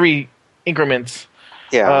three increments.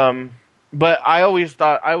 Yeah. But I always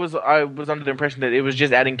thought I was under the impression that it was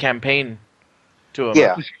just adding campaign to them.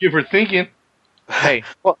 Yeah. Just give her thinking. Hey.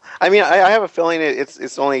 Well, I mean, I have a feeling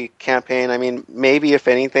it's only campaign. I mean, maybe if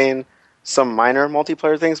anything, some minor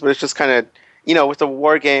multiplayer things, but it's just kind of with the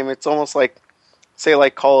war game, it's almost like, say,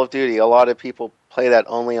 like Call of Duty. A lot of people play that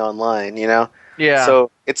only online. Yeah. So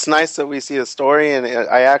it's nice that we see the story, and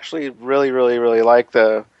I actually really, really, really like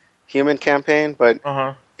the human campaign, but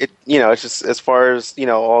it's just as far as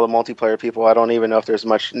all the multiplayer people, I don't even know if there's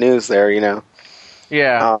much news there.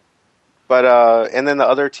 Yeah. And then the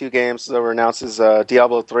other two games that were announced is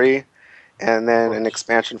Diablo 3, and then an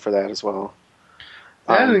expansion for that as well.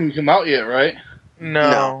 That hasn't even come out yet, right?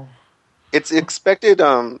 No. It's expected.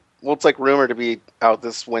 It's like rumored to be out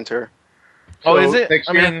this winter. Oh, So, is it? next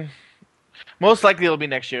I year? mean, most likely it'll be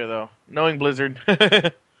next year, though. Knowing Blizzard.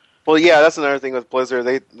 Well, yeah, that's another thing with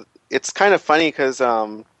Blizzard. It's kind of funny because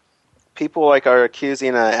people are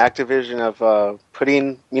accusing Activision of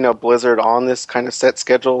putting Blizzard on this kind of set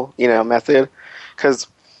schedule method, because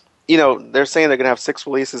they're saying they're gonna have 6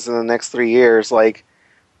 releases in the next 3 years. Like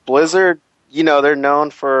Blizzard, they're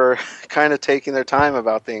known for kind of taking their time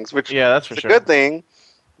about things, which that's for is a sure. good thing.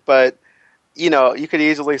 But you could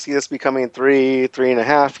easily see this becoming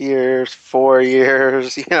 3.5 years, 4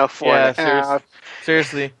 years, 4.5.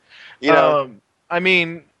 Seriously. I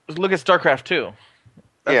mean, look at StarCraft 2.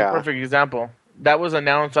 That's a perfect example. That was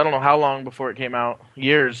announced, I don't know how long before it came out.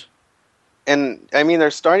 Years. And, I mean,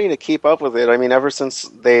 they're starting to keep up with it. I mean, ever since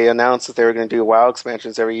they announced that they were going to do WoW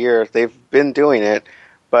expansions every year, they've been doing it.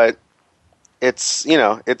 But it's,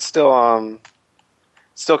 it's still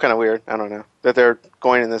kind of weird. I don't know. That they're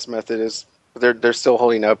going in this method they're still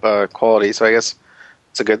holding up quality, so I guess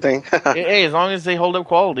it's a good thing. Hey, as long as they hold up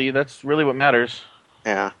quality, that's really what matters.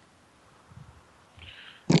 Yeah.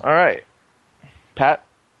 All right. Pat?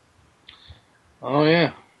 Oh,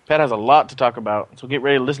 yeah. Pat has a lot to talk about, so get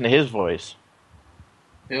ready to listen to his voice.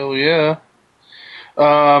 Hell yeah.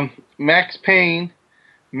 Max Payne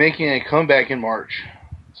making a comeback in March.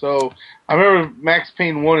 So, I remember Max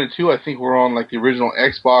Payne 1 and 2, I think, were on the original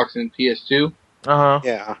Xbox and PS2. Uh-huh.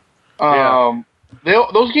 Yeah.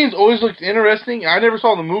 Those games always looked interesting. I never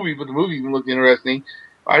saw the movie, but the movie even looked interesting.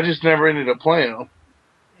 I just never ended up playing them.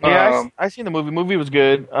 Yeah, I seen the movie. Movie was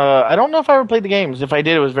good. I don't know if I ever played the games. If I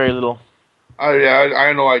did, it was very little.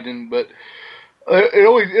 I know I didn't, but it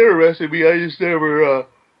always interested me. I just never,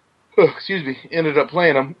 ended up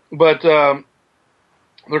playing them. But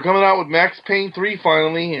they're coming out with Max Payne 3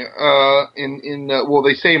 finally. Well,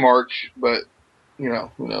 they say March, but who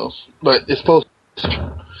knows? But it's supposed.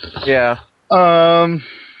 Yeah.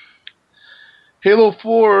 Halo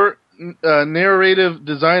 4 narrative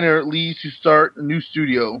designer leaves to start a new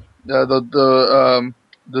studio. The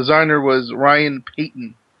designer was Ryan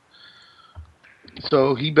Payton.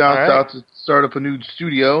 So he bounced out to start up a new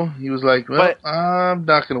studio. He was like, I'm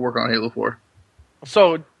not going to work on Halo 4.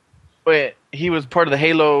 So, wait, he was part of the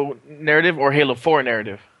Halo narrative or Halo 4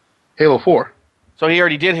 narrative? Halo 4. So he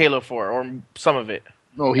already did Halo 4, or some of it?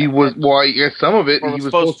 No, he was, well, I guess some of it. Or he was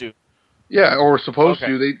supposed to. Yeah, or supposed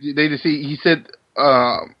to. They just, he said,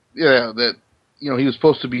 that, he was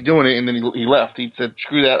supposed to be doing it, and then he left. He said,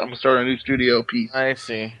 screw that, I'm going to start a new studio piece. I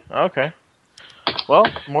see. Okay. Well,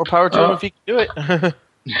 more power to him if he can do it.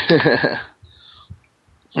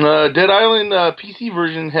 Dead Island PC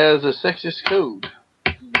version has a sexist code.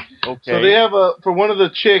 Okay. So they have for one of the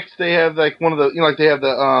chicks, they have like one of the like they have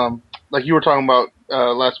the like you were talking about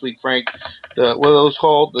last week, Frank. The what are those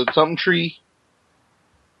called? The something tree.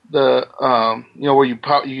 The where you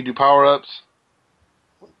can do power ups.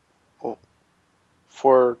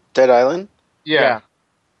 For Dead Island. Yeah.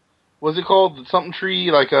 What's it called? The something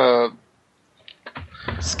tree, like a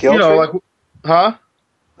skill tree. Like, huh?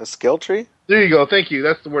 A skill tree. There you go. Thank you.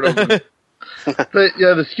 That's the word I was looking for. But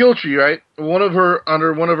yeah, the skill tree, right?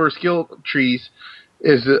 Under one of her skill trees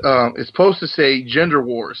is supposed to say gender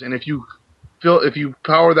wars, and if you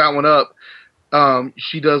power that one up,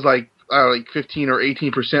 she does like 15 or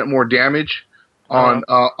 18% more damage on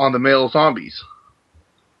the male zombies.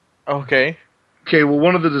 Okay. Okay. Well,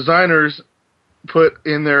 one of the designers put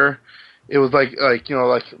in there, it was like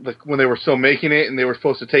when they were still making it, and they were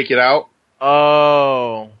supposed to take it out.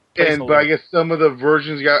 Oh. But I guess some of the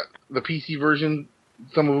versions got the PC version.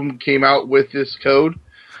 Some of them came out with this code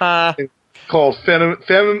called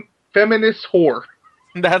feminist whore.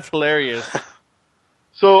 That's hilarious.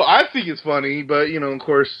 So I think it's funny, but of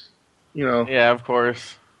course, Yeah, of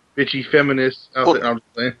course. Bitchy feminists out there. I'm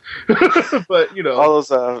just saying, but all those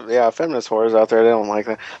feminist whores out there, they don't like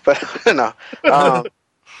that. But no,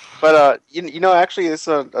 but actually, this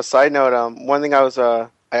is a side note. One thing I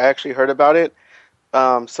actually heard about it.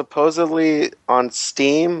 Supposedly on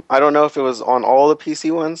Steam. I don't know if it was on all the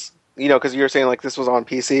PC ones. Because you were saying like this was on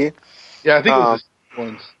PC. Yeah, I think it was the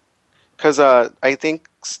ones. Because I think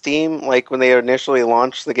Steam, like when they initially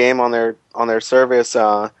launched the game on their service,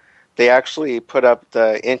 they actually put up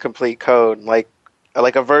the incomplete code, like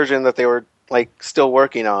a version that they were like still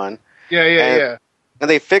working on. Yeah. And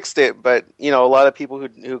they fixed it, but a lot of people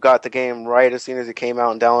who got the game right as soon as it came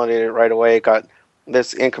out and downloaded it right away got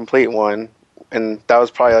this incomplete one. And that was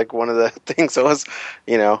probably like one of the things that was,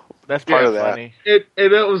 that's part of funny. And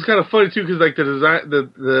that was kind of funny too, because like the design,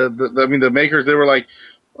 the makers, they were like,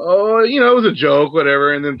 oh, it was a joke,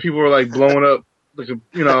 whatever. And then people were like blowing up, like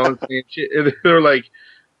saying shit. And they were like,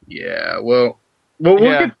 yeah, we'll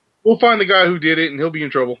find the guy who did it, and he'll be in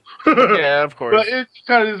trouble. Yeah, of course. But it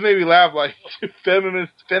kind of just made me laugh, like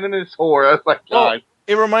feminist whore. I was like, God.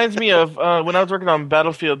 It reminds me of when I was working on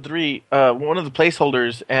Battlefield 3, one of the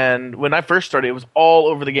placeholders, and when I first started, it was all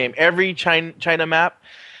over the game. Every China map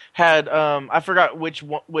had, I forgot what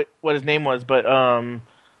his name was, but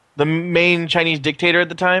the main Chinese dictator at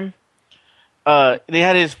the time, they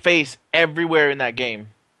had his face everywhere in that game.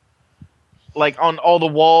 Like on all the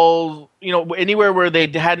walls, anywhere where they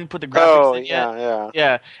hadn't put the graphics in yet.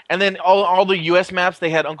 Yeah. And then all the US maps, they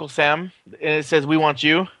had Uncle Sam, and it says, "We want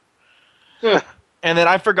you." And then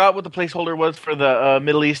I forgot what the placeholder was for the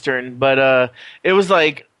Middle Eastern, but it was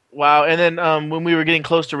like, wow. And then when we were getting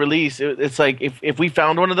close to release, it's like if we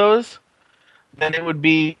found one of those, then it would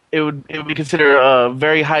be considered a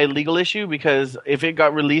very high legal issue, because if it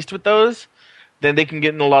got released with those, then they can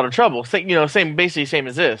get in a lot of trouble. Basically same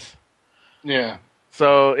as this. Yeah.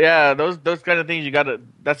 So yeah, those kind of things you gotta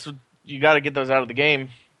get those out of the game.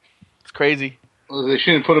 It's crazy. Well, they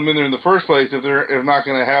shouldn't put them in there in the first place if they're not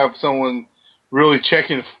going to have someone really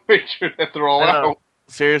checking to make sure that they're all out.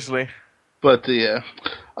 Seriously. But yeah,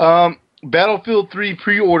 Battlefield 3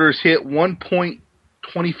 pre-orders hit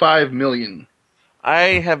 1.25 million.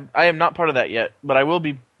 I am not part of that yet, but I will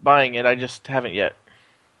be buying it. I just haven't yet.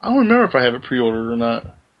 I don't remember if I have it pre-ordered or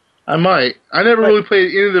not. I might. I never really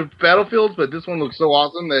played any of the Battlefields, but this one looks so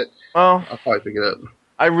awesome that I'll probably pick it up.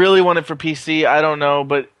 I really want it for PC. I don't know,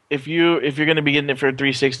 but if you're going to be getting it for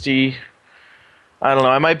 360, I don't know.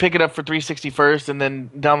 I might pick it up for 360 first, and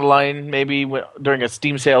then down the line, maybe during a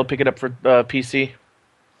Steam sale, pick it up for PC.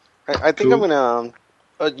 I think I'm gonna.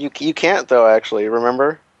 You can't though. Actually,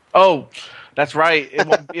 remember? Oh, that's right.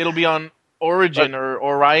 It'll be on Origin or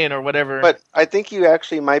Orion or whatever. But I think you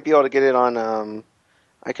actually might be able to get it on.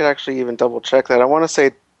 I could actually even double check that. I want to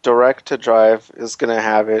say Direct to Drive is gonna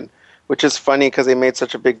have it, which is funny because they made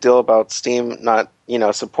such a big deal about Steam not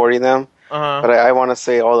supporting them. But I want to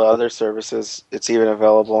say all the other services it's even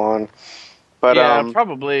available on. But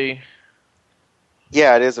probably.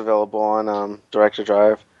 Yeah, it is available on Direct to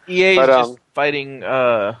Drive. EA is just fighting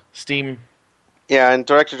Steam. Yeah, and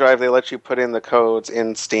Direct to Drive, they let you put in the codes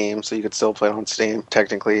in Steam, so you could still play it on Steam,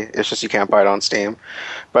 technically. It's just you can't buy it on Steam.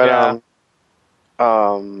 But,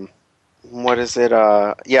 what is it?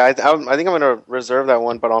 I think I'm going to reserve that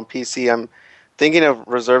one, but on PC, I'm thinking of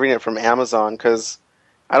reserving it from Amazon, because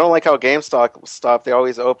I don't like how GameStop, they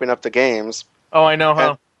always open up the games. Oh, I know,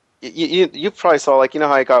 huh? You probably saw, like,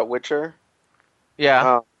 how I got Witcher?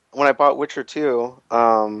 Yeah. When I bought Witcher 2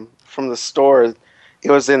 from the store,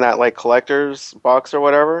 it was in that like collector's box or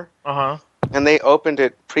whatever. Uh-huh. And they opened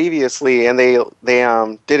it previously, and they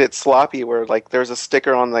did it sloppy, where like there's a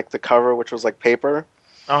sticker on like the cover, which was like paper.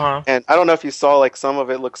 Uh-huh. And I don't know if you saw, like some of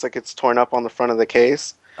it looks like it's torn up on the front of the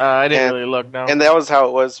case. I didn't really look, no. And that was how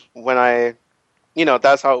it was when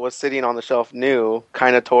that's how it was sitting on the shelf new,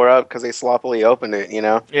 kind of tore up because they sloppily opened it,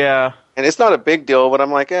 Yeah. And it's not a big deal, but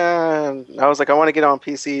I'm like, I was like, I want to get it on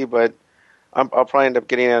PC, but I'll probably end up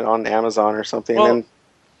getting it on Amazon or something. Well,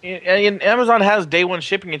 and Amazon has day one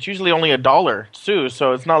shipping. It's usually only $1 too,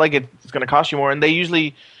 so it's not like it's going to cost you more. And they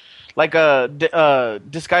usually, like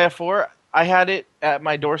Disgaea 4, I had it at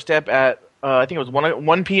my doorstep at I think it was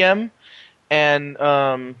 1 p.m. and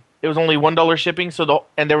it was only $1 shipping.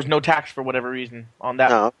 And there was no tax for whatever reason on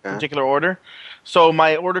that particular order. So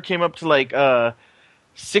my order came up to like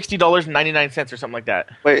 $60.99 or something like that.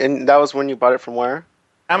 Wait, and that was when you bought it from where?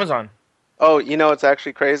 Amazon. Oh, it's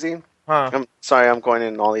actually crazy. Huh. I'm sorry, I'm going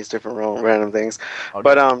in all these different random things, Okay.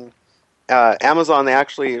 but Amazon, they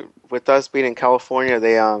actually, with us being in California,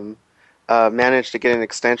 they managed to get an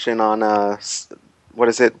extension on what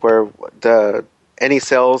is it, where any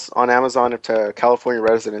sales on Amazon to California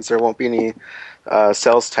residents, there won't be any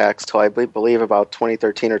sales tax till I believe about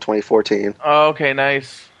 2013 or 2014. Oh, okay,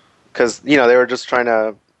 nice. Because they were just trying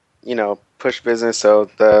to push business, so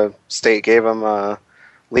the state gave them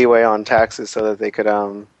leeway on taxes so that they could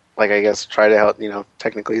I guess try to help,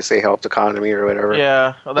 technically say help the economy or whatever.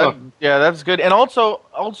 Yeah, well, that's good. And also,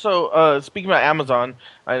 speaking about Amazon,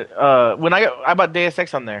 when I bought Deus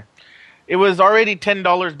Ex on there, it was already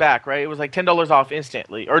 $10 back, right? It was like $10 off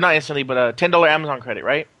instantly, or not instantly, but a $10 Amazon credit,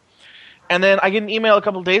 right? And then I get an email a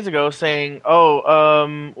couple of days ago saying,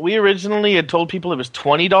 we originally had told people it was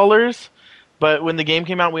 $20, but when the game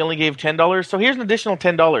came out, we only gave $10. So here's an additional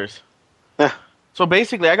 $10. Yeah. So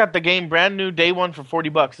basically, I got the game brand new day one for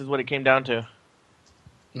 $40 is what it came down to.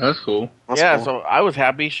 That's cool. That's cool. So I was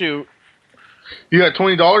happy. Shoot. You got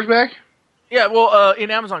 $20 back? Yeah, well,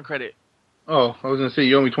 in Amazon credit. Oh, I was gonna say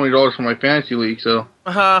you owe me $20 for my fantasy league. So.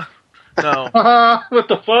 No. What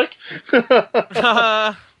the fuck?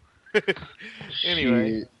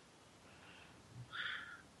 Anyway. Shit.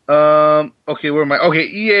 Okay, where am I? Okay,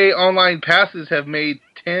 EA Online passes have made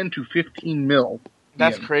 10 to 15 mil.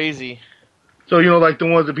 That's crazy. So, like the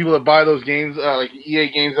ones that people that buy those games, like EA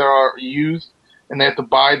games that are used, and they have to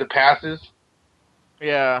buy the passes.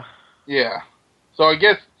 Yeah. Yeah. So I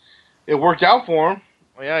guess it worked out for them.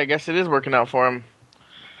 Well, yeah, I guess it is working out for him.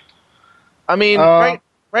 I mean, right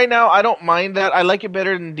now, I don't mind that. I like it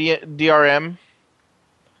better than DRM.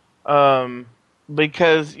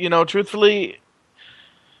 Because, truthfully,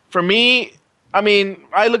 for me, I mean,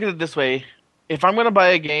 I look at it this way. If I'm going to buy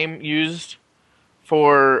a game used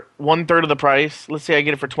for 1/3 of the price, let's say I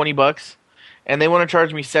get it for $20, and they want to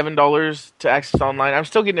charge me $7 to access online, I'm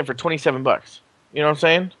still getting it for $27. You know what I'm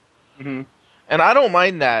saying? Mm-hmm. And I don't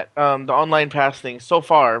mind that, the online pass thing so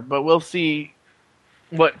far, but we'll see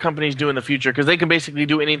what companies do in the future, because they can basically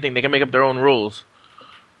do anything. They can make up their own rules.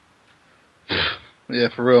 Yeah,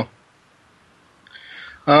 for real.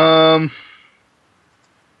 I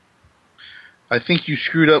think you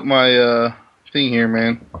screwed up my thing here,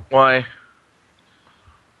 man. Why?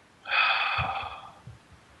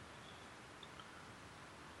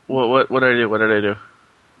 What did I do? What did I do?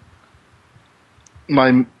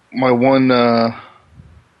 My one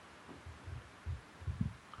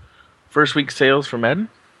First week sales for Madden?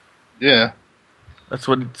 yeah. That's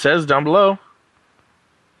what it says down below.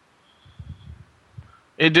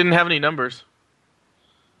 It didn't have any numbers.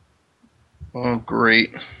 Oh,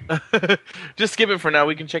 great. Just skip it for now.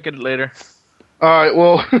 We can check it later. All right.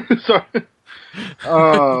 Well, sorry.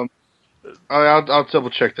 I'll double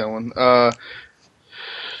check that one.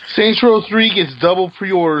 Saints Row 3 gets double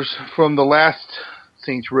pre-orders from the last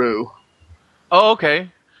Saints Row. Oh,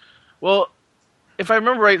 okay. Well, if I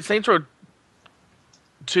remember right, Saints Row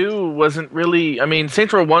 2 wasn't really... I mean,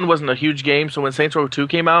 Saints Row 1 wasn't a huge game, so when Saints Row 2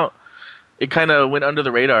 came out, it kind of went under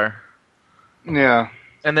the radar. Yeah.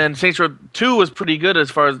 And then Saints Row 2 was pretty good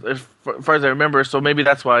as far as I remember, so maybe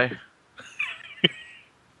that's why.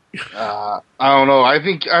 I don't know. I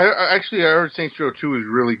think I heard Saints Row 2 is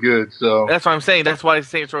really good. So that's what I'm saying. That's why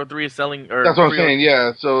Saints Row 3 is selling. Or that's what I'm saying.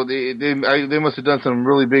 Yeah. So they must have done some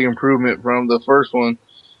really big improvement from the first one.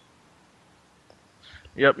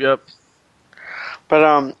 Yep.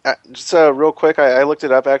 But just real quick, I looked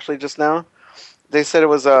it up actually just now. They said it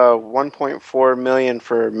was 1.4 million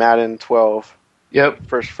for Madden 12. Yep.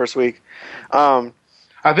 First week. I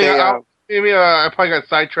think maybe I probably got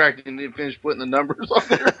sidetracked and didn't finish putting the numbers on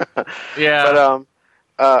there. Yeah.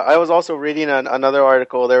 But I was also reading another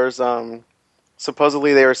article. There was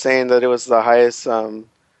supposedly they were saying that it was the highest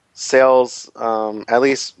sales, at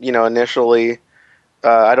least initially.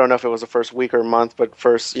 I don't know if it was the first week or month, but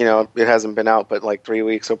first, it hasn't been out, but like 3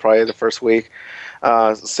 weeks, so probably the first week.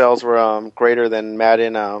 Sales were greater than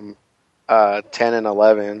Madden 10 and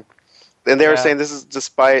 11. And they were saying this is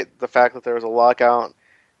despite the fact that there was a lockout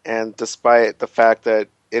and despite the fact that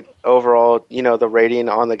it overall, the rating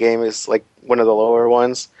on the game is like one of the lower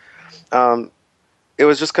ones. It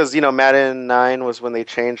was just because, Madden 9 was when they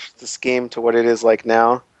changed the scheme to what it is like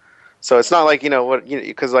now. So it's not like,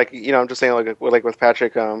 because I'm just saying like with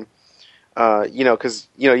Patrick, because,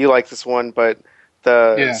 you like this one, but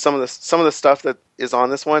some of the stuff that is on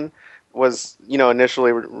this one was,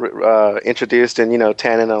 initially introduced in,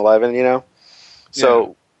 10 and 11,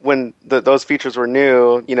 So when those features were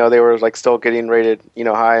new, they were like still getting rated,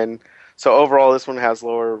 high. And so overall this one has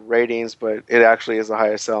lower ratings, but it actually is the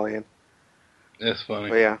highest selling. That's funny.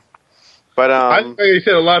 But yeah. But like I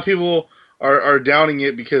said, a lot of people are downing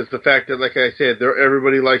it because the fact that, like I said,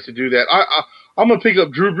 everybody likes to do that. I'm going to pick up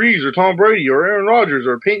Drew Brees or Tom Brady or Aaron Rodgers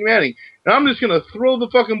or Peyton Manning, and I'm just going to throw the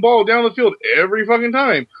fucking ball down the field every fucking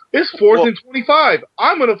time. It's 4th and 25.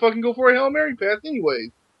 I'm going to fucking go for a Hail Mary pass anyway.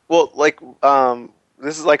 Well, like,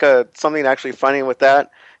 this is like something actually funny with that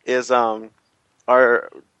is our,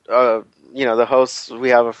 the hosts, we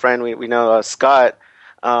have a friend, we know, Scott.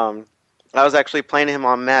 I was actually playing him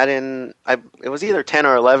on Madden. It was either 10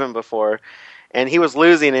 or 11 before, and he was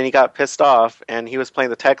losing, and he got pissed off, and he was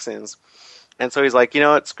playing the Texans, and so he's like, you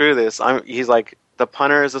know what, screw this. He's like, the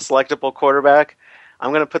punter is a selectable quarterback.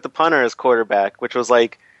 I'm going to put the punter as quarterback, which was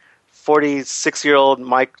like 46-year-old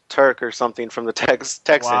Mike Turk or something from the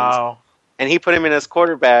Texans. Wow. And he put him in as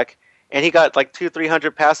quarterback, and he got like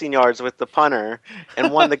 200-300 passing yards with the punter and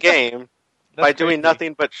won the game by doing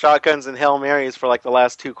nothing but shotguns and Hail Marys for like the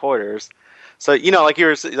last 2 quarters. So, like you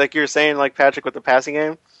were saying, like Patrick with the passing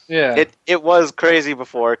game. Yeah. It was crazy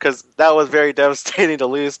before because that was very devastating to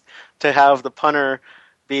lose, to have the punter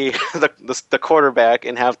be the quarterback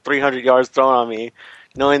and have 300 yards thrown on me,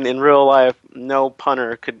 knowing in real life no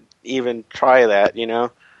punter could even try that,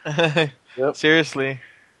 Yep. Seriously.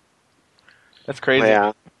 That's crazy.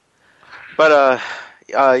 Yeah. But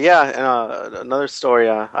and another story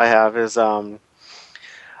I have is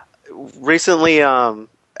recently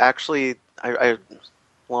actually I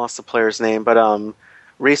lost the player's name, but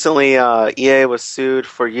recently EA was sued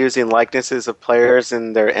for using likenesses of players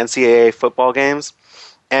in their NCAA football games,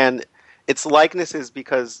 and it's likenesses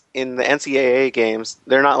because in the NCAA games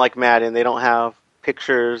they're not like Madden. They don't have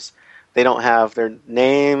pictures, they don't have their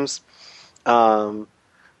names, and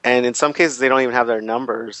in some cases they don't even have their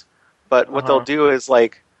numbers. But what they'll do is,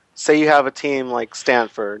 like, say you have a team like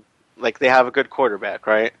Stanford, like they have a good quarterback,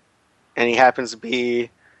 right? And he happens to be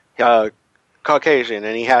Caucasian,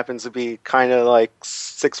 and he happens to be kind of like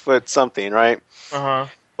 6 foot something, right?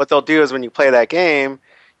 What they'll do is when you play that game,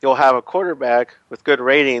 you'll have a quarterback with good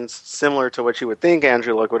ratings, similar to what you would think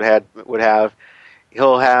Andrew Luck would have.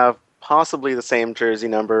 He'll have possibly the same jersey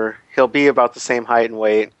number. He'll be about the same height and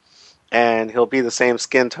weight, and he'll be the same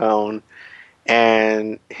skin tone.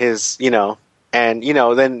 And his, then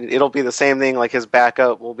it'll be the same thing. Like his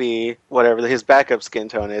backup will be whatever his backup skin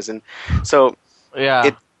tone is, and so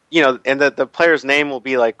and the player's name will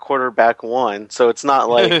be like quarterback 1. So it's not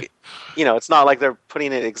like, it's not like they're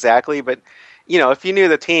putting it exactly, but if you knew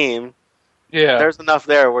the team, there's enough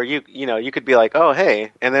there where you could be like, oh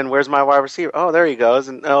hey, and then where's my wide receiver? Oh, there he goes,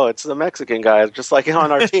 and oh, it's the Mexican guy, just like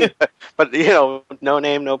on our team. But no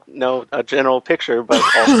name, no general picture, but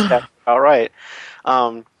all that's all right.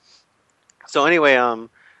 So anyway, one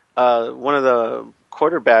of the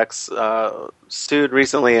quarterbacks sued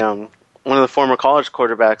recently. One of the former college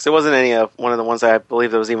quarterbacks. It wasn't any of one of the ones I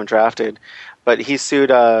believe that was even drafted, but he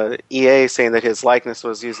sued EA saying that his likeness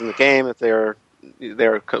was used in the game. That they're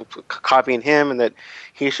copying him, and that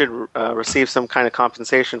he should receive some kind of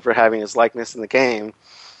compensation for having his likeness in the game.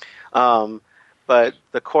 But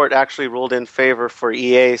the court actually ruled in favor for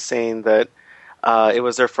EA, saying that it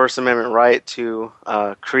was their First Amendment right to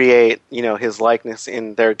create, his likeness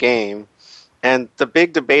in their game. And the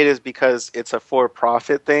big debate is because it's a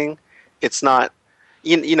for-profit thing. It's not,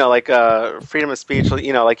 like freedom of speech.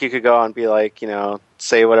 Like you could go and be like,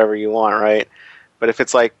 say whatever you want, right? But if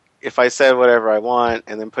it's like, if I said whatever I want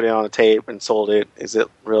and then put it on a tape and sold it, is it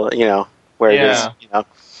really, where it is? Go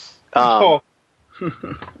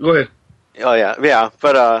ahead. Oh yeah.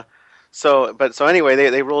 But so anyway,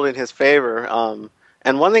 they ruled in his favor.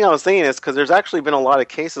 And one thing I was thinking is because there's actually been a lot of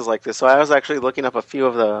cases like this, so I was actually looking up a few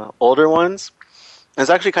of the older ones. It's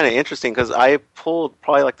actually kind of interesting because I pulled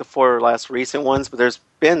probably like the 4 last recent ones, but there's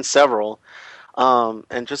been several.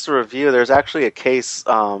 And just a review, there's actually a case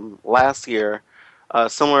last year, a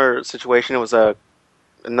similar situation. It was a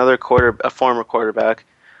former quarterback,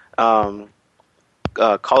 um,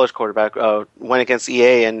 college quarterback, went against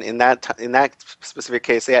EA, and in that specific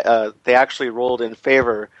case, they actually ruled in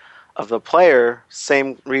favor of the player.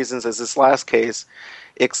 Same reasons as this last case,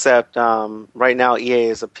 except right now EA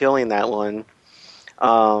is appealing that one.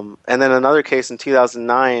 And then another case in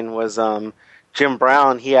 2009 was Jim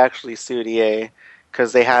Brown. He actually sued EA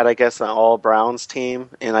because they had, I guess, an all Browns team,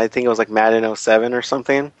 and I think it was like Madden '07 or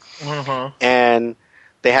something. And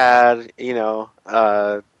they had,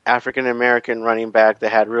 African American running back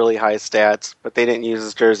that had really high stats, but they didn't use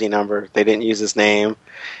his jersey number. They didn't use his name,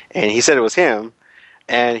 and he said it was him.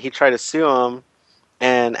 And he tried to sue him,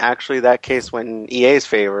 and actually that case went in EA's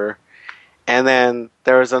favor. And then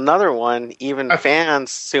there was another one, even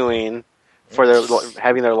fans suing for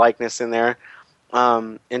having their likeness in there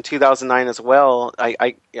in 2009 as well.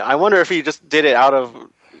 I wonder if he just did it out of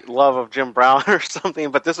love of Jim Brown or something,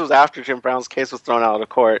 but this was after Jim Brown's case was thrown out of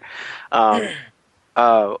court.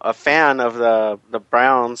 A fan of the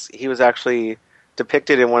Browns, he was actually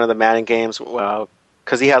depicted in one of the Madden games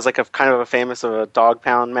because he has like a kind of a famous of a dog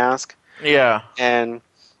pound mask. Yeah. And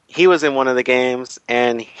he was in one of the games,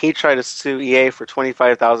 and he tried to sue EA for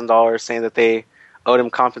 $25,000, saying that they owed him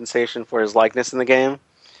compensation for his likeness in the game.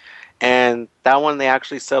 And that one they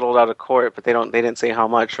actually settled out of court, but they didn't say how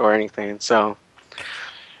much or anything. So,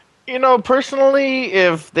 personally,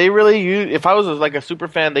 if I was like a super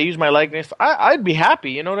fan, they use my likeness, I'd be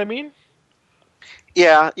happy. You know what I mean?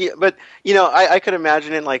 Yeah, but I could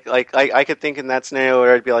imagine it like I could think in that scenario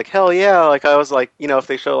where I'd be like, hell yeah, like I was like, if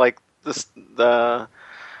they show like the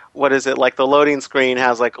what is it, like the loading screen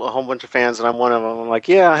has like a whole bunch of fans and I'm one of them, I'm like,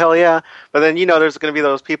 yeah, hell yeah. But then there's going to be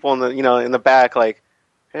those people in the in the back like,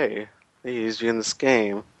 hey, they used you in this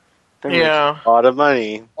game. They're making a lot of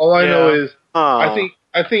money. All I know is I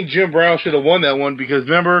think Jim Brown should have won that one because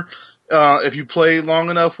remember, if you play long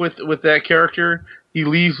enough with that character, he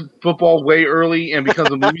leaves football way early and becomes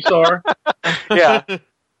a movie star. Yeah.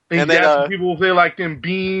 And then people will say like them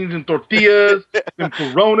beans and tortillas and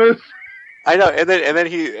Coronas. I know, and then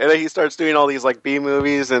he starts doing all these like B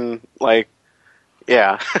movies and like,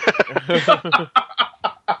 yeah.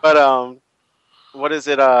 But what is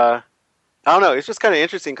it? I don't know. It's just kind of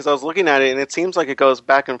interesting because I was looking at it and it seems like it goes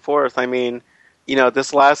back and forth. I mean,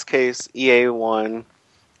 this last case EA won,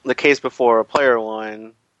 the case before a player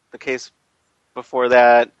won, the case before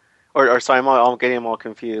that, or sorry, I'm getting them all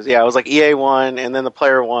confused. Yeah, it was like EA won and then the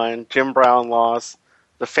player won. Jim Brown lost.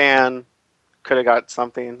 The fan could have got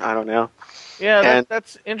something. I don't know. Yeah,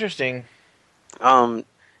 that's interesting.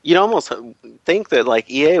 You'd almost think that like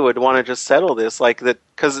EA would want to just settle this, like that,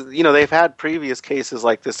 because they've had previous cases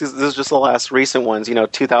like this. This is just the last recent ones.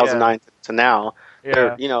 2009 to now.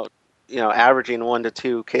 Yeah. They're averaging 1 to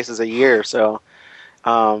 2 cases a year. So,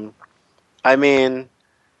 I mean,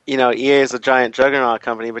 EA is a giant juggernaut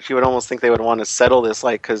company, but you would almost think they would want to settle this,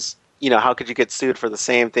 like because. How could you get sued for the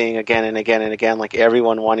same thing again and again and again? Like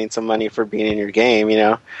everyone wanting some money for being in your game,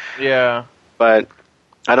 Yeah. But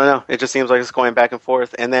I don't know. It just seems like it's going back and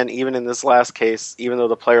forth. And then even in this last case, even though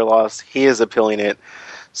the player lost, he is appealing it.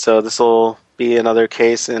 So this will be another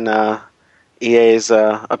case in EA's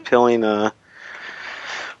appealing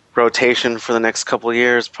rotation for the next couple of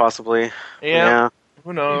years, possibly. Yeah.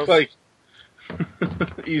 Who knows?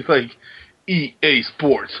 He's like EA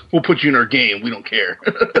Sports. We'll put you in our game. We don't care.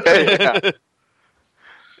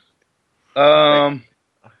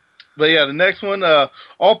 But yeah, the next one.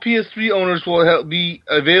 All PS3 owners will be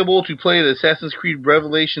available to play the Assassin's Creed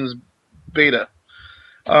Revelations beta.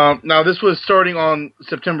 Now, this was starting on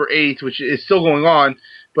September 8th, which is still going on.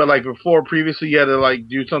 But like before, previously, you had to like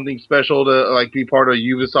do something special to like be part of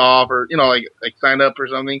Ubisoft or like sign up or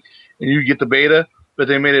something, and you get the beta. But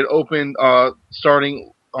they made it open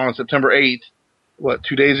starting on September 8th,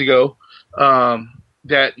 2 days ago,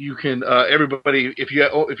 that you can everybody if you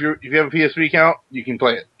have a PS3 account, you can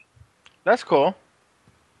play it. That's cool.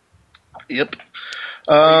 Yep.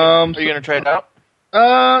 Are you gonna try it out?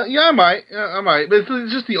 Yeah, I might. But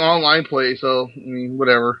it's just the online play, so I mean,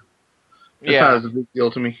 whatever. It's not as a big deal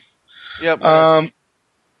to me. Yep.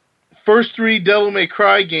 First 3 Devil May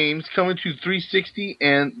Cry games coming to 360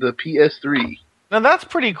 and the PS3. Now that's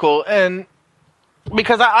pretty cool, and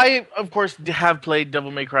because I of course have played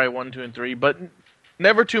Devil May Cry 1, 2, and 3, but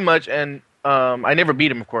never too much, and I never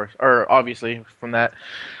beat him, of course, or obviously from that.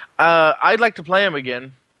 I'd like to play him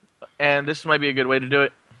again, and this might be a good way to do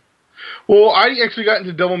it. Well, I actually got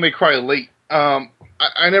into Devil May Cry late. I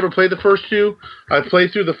never played the first 2. I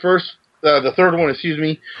played through the first the third one, excuse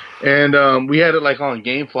me, and we had it like on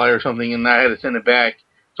GameFly or something, and I had to send it back,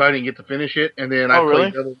 so I didn't get to finish it. And then I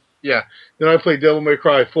played then I played Devil May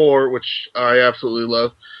Cry 4, which I absolutely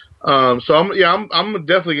love. So I'm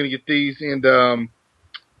definitely gonna get these and go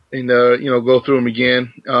through them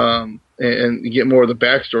again and get more of the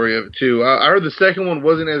backstory of it too. I heard the second one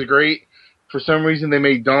wasn't as great. For some reason, they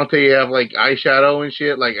made Dante have like eyeshadow and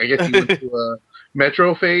shit. Like I guess he went to a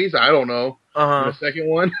Metro phase. I don't know. In the second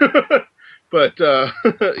one, but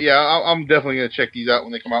yeah, I'm definitely gonna check these out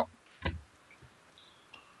when they come out.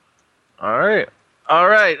 All right.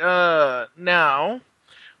 Now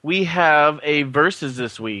we have a versus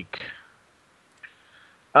this week.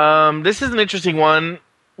 This is an interesting one.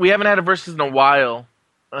 We haven't had a versus in a while,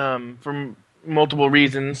 for multiple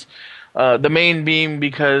reasons. The main being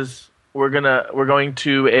because we're going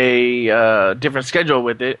to a different schedule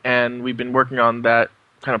with it, and we've been working on that,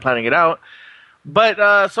 kind of planning it out.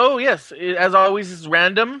 But so yes, as always, it's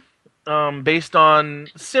random, based on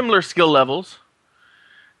similar skill levels,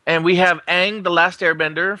 and we have Aang, the Last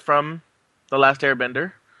Airbender from the Last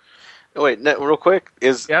Airbender. Wait, real quick,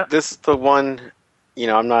 is this the one?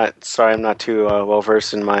 I'm not too well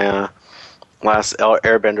versed in my Last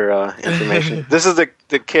Airbender information. This is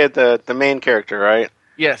the kid, the main character, right?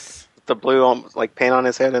 Yes. The blue like paint on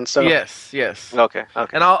his head and stuff. Yes. Okay.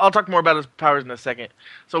 And I'll talk more about his powers in a second.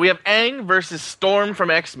 So we have Aang versus Storm from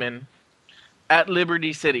X-Men at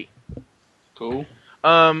Liberty City. Cool.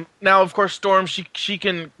 Now, of course, Storm, she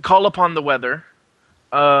can call upon the weather.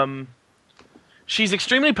 She's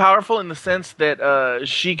extremely powerful in the sense that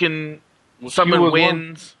she can summon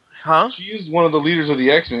winds. She is one of the leaders of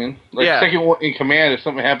the X-Men. Second one in command if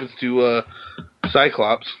something happens to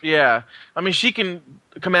Cyclops. Yeah. I mean, she can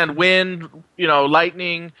command wind,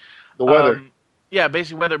 lightning. The weather.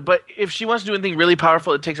 Basically weather. But if she wants to do anything really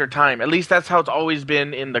powerful, it takes her time. At least that's how it's always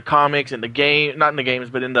been in the comics, in the game, not in the games,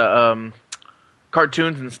 but in the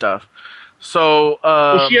cartoons and stuff. So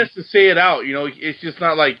she has to say it out. It's just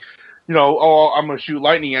not like, I'm going to shoot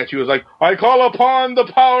lightning at you. It's like, I call upon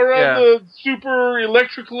the power of the super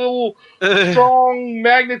electrical strong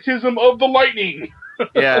magnetism of the lightning.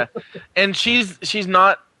 Yeah. And she's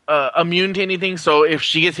not immune to anything, so if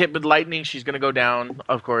she gets hit with lightning, she's going to go down,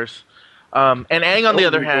 of course. And Aang, on the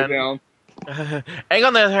other hand, Aang,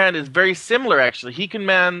 on the other hand, is very similar, actually. He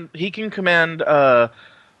can command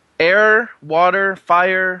air, water,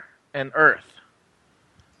 fire, and earth.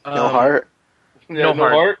 No heart. No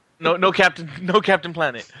heart. No Captain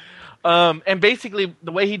Planet. And basically,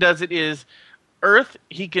 the way he does it is, earth,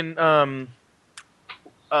 he can,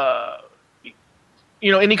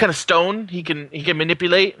 any kind of stone he can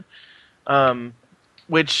manipulate,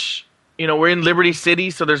 which, we're in Liberty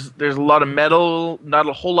City, so there's a lot of metal, not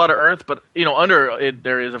a whole lot of earth, but under it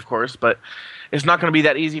there is, of course, but it's not going to be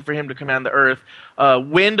that easy for him to command the earth.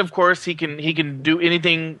 Wind, of course, he can do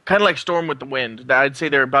anything, kind of like Storm with the wind. I'd say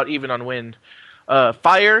they're about even on wind.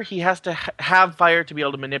 Fire, he has to have fire to be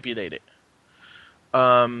able to manipulate it.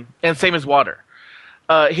 And same as water.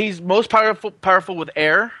 He's most powerful with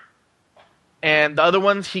air. And the other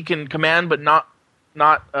ones he can command, but not.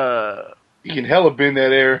 He can hella bend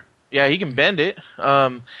that air. Yeah, he can bend it.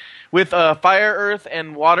 With fire, earth,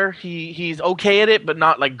 and water, he's okay at it, but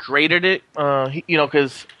not like great at it.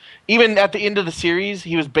 Because even at the end of the series,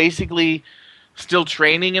 he was basically still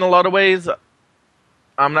training in a lot of ways.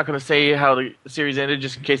 I'm not going to say how the series ended,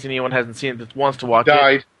 just in case anyone hasn't seen it that wants to watch it.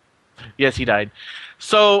 Died. Yes, he died.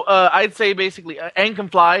 So I'd say basically, Aang can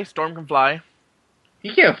fly, Storm can fly.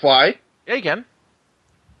 He can't fly. Yeah, he can.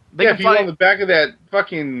 If he's on the back of that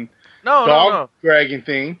fucking dog dragon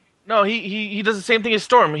thing. No, he does the same thing as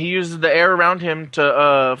Storm. He uses the air around him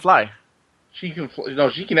to fly. She can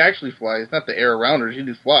she can actually fly. It's not the air around her. She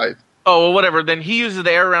just flies. Oh, well, whatever. Then he uses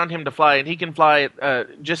the air around him to fly, and he can fly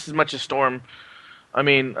just as much as Storm. I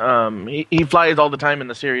mean, he flies all the time in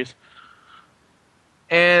the series.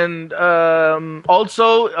 And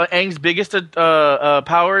also, Aang's biggest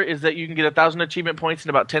power is that you can get 1,000 achievement points in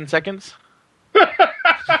about 10 seconds.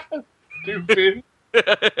 Stupid.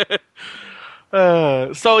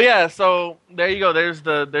 So there you go. There's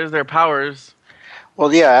their powers.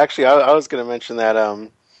 Well, yeah, actually, I was going to mention that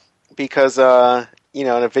because in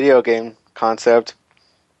a video game concept,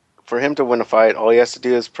 for him to win a fight, all he has to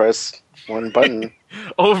do is press one button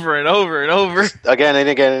over and over and over again and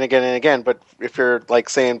again and again and again. But if you're like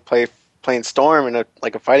saying playing Storm in a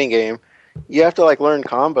fighting game, you have to learn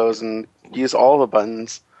combos and use all the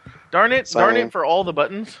buttons. Darn it for all the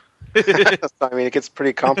buttons. I mean, it gets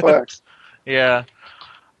pretty complex. Yeah.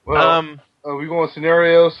 Well, are we going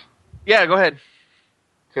scenarios? Yeah, go ahead.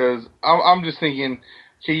 Because I'm just thinking,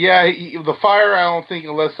 Okay, yeah, the fire, I don't think,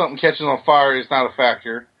 unless something catches on fire, is not a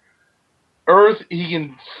factor. Earth, he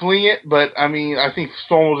can fling it, but I mean, I think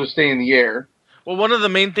Storm will just stay in the air. Well, one of the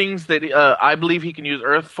main things that I believe he can use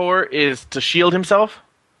Earth for is to shield himself.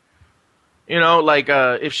 You know, like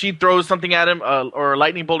if she throws something at him or a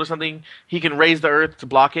lightning bolt or something, he can raise the Earth to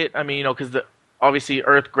block it. I mean, you know, because obviously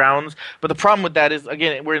Earth grounds. But the problem with that is,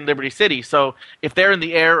 again, we're in Liberty City, so if they're in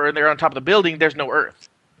the air or they're on top of the building, there's no Earth.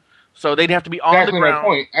 So they'd have to be on the ground. That's my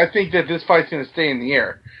point. I think that this fight's going to stay in the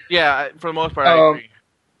air. Yeah, for the most part, I agree.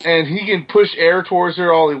 And he can push air towards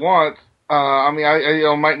her all he wants. I mean,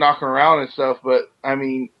 I might knock her around and stuff, but I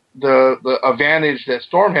mean, the advantage that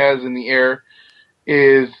Storm has in the air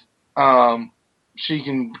is she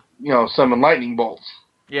can, you know, summon lightning bolts.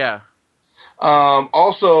 Yeah.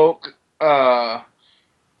 Also, I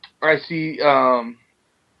see,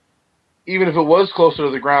 even if it was closer to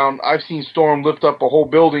the ground, I've seen Storm lift up a whole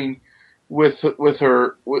building with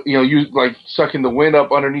her, you know, like sucking the wind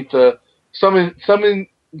up underneath the summoning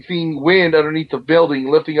wind underneath the building,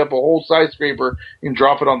 lifting up a whole skyscraper and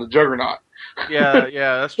drop it on the Juggernaut. Yeah,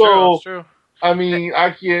 that's true. So, that's true. I mean,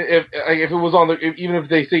 I can if it was on even if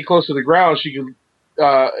they stay close to the ground, she could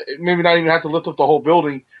maybe not even have to lift up the whole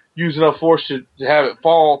building, use enough force to have it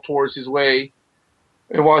fall towards his way,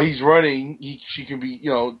 and while he's running, she can be, you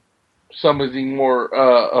know, summoning more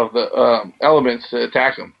of the elements to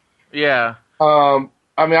attack him. Yeah. I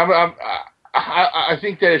mean, I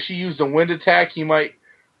think that if she used a wind attack, he might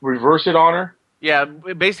reverse it on her. Yeah,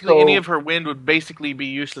 basically any of her wind would basically be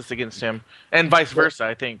useless against him, and vice versa,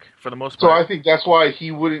 I think, for the most part. So I think that's why he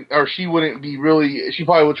wouldn't, or she wouldn't be really, she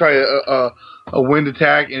probably would try a wind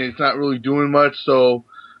attack, and it's not really doing much, so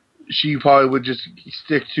she probably would just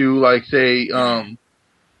stick to, like, say, I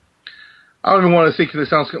don't even want to say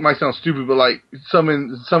because it might sound stupid, but like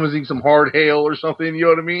summoning some hard hail or something, you know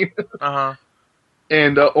what I mean? Uh-huh.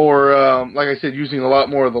 And, or, like I said, using a lot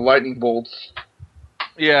more of the lightning bolts.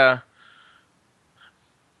 Yeah.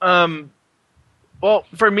 Well,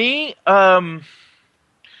 for me, I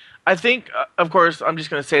think, of course, I'm just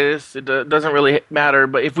going to say this, it doesn't really matter,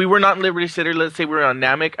 but if we were not in Liberty City, let's say we were on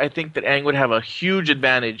Namek, I think that Aang would have a huge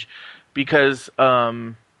advantage because,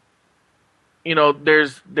 you know,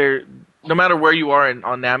 no matter where you are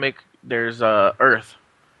on Namek, there's Earth.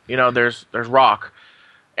 You know, there's rock.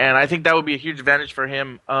 And I think that would be a huge advantage for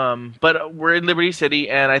him. But we're in Liberty City,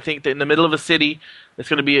 and I think that in the middle of a city, it's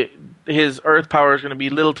going to be his Earth power is going to be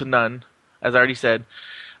little to none, as I already said.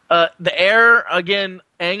 The air, again,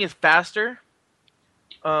 Aang is faster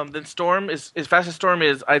than Storm. As fast as Storm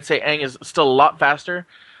is, I'd say Aang is still a lot faster.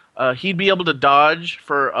 He'd be able to dodge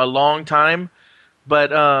for a long time,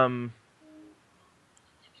 but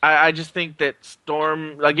I just think that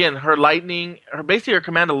Storm, again, her lightning, basically her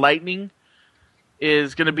command of lightning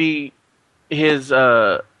is going to be his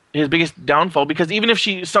biggest downfall, because even if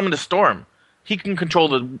she summoned a storm, he can control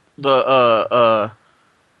the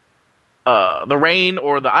rain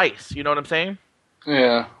or the ice. You know what I'm saying?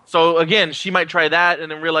 Yeah. So again, she might try that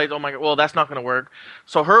and then realize, oh my god, well, that's not going to work.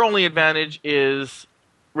 So her only advantage is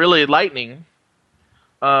really lightning,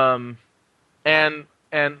 and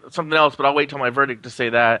something else. But I'll wait till my verdict to say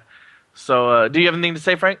that. So, do you have anything to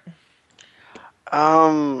say, Frank?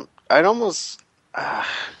 I'd almost. I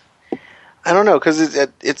don't know, because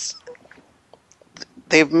it's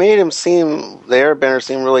they've made the Airbender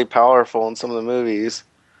seem really powerful in some of the movies.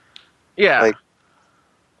 Yeah, like,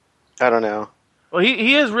 I don't know. Well,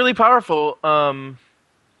 he is really powerful,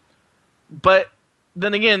 but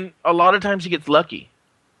then again, a lot of times he gets lucky.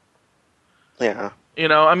 Yeah, you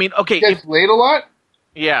know, I mean, okay, he gets laid a lot.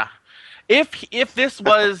 Yeah, if this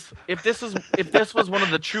was one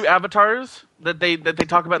of the true avatars that they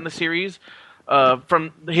talk about in the series.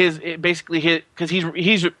 From because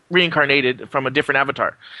he's reincarnated from a different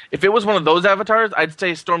avatar. If it was one of those avatars, I'd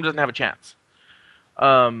say Storm doesn't have a chance.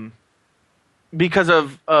 Because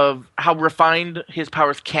of how refined his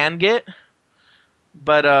powers can get.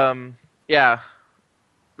 But yeah.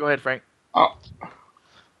 Go ahead, Frank.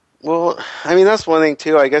 Well, I mean, that's one thing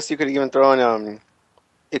too. I guess you could even throw in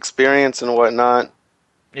experience and whatnot.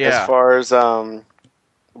 Yeah. As far as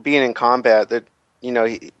being in combat, that, you know,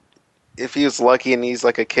 if he was lucky and he's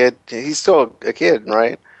like a kid, he's still a kid,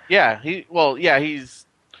 right? Yeah, he's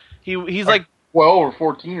like 12 or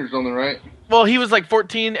 14 or something, right? Well, he was like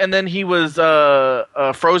 14, and then he was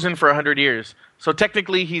frozen for 100 years. So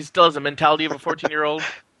technically, he still has a mentality of a 14-year-old.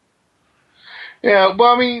 Yeah,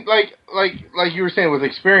 well, I mean, like you were saying with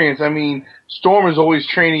experience, I mean, Storm is always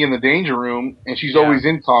training in the danger room, and she's always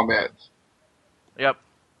in combat. Yep.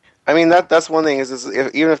 I mean, that's one thing is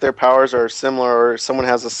even if their powers are similar or someone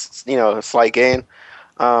has a slight gain,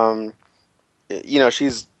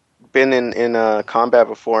 she's been in combat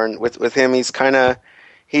before, and with him, he's kind of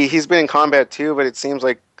he's been in combat too, but it seems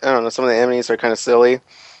like I don't know, some of the enemies are kind of silly,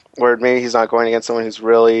 where maybe he's not going against someone who's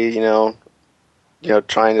really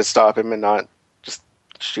trying to stop him and not just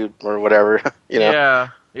shoot or whatever. Yeah.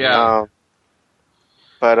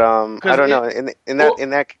 But I don't know. In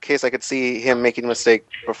that case, I could see him making a mistake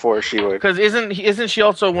before she would. Because isn't she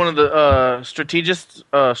also one of the strategists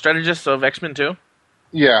of X-Men too?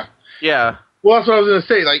 Yeah. Yeah. Well, that's what I was gonna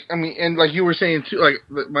say. Like, I mean, and like you were saying too. Like,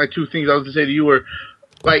 my two things I was gonna say to you were,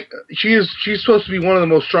 like, she's supposed to be one of the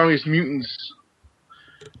most strongest mutants.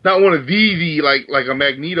 Not one of the like a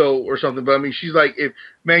Magneto or something, but I mean, she's like, if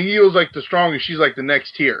Magneto's like the strongest, she's like the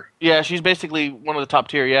next tier. Yeah, she's basically one of the top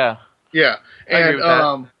tier. Yeah. Yeah,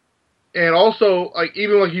 and also, like,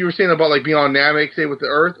 even like you were saying about like being on Namek, say with the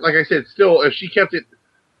Earth. Like I said, still, if she kept it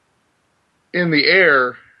in the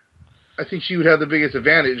air, I think she would have the biggest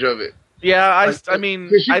advantage of it. Yeah, I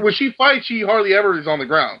mean, when she fights, she hardly ever is on the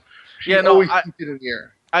ground. She always keeps it in the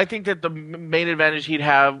air. I think that the main advantage he'd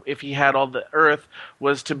have if he had all the Earth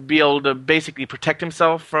was to be able to basically protect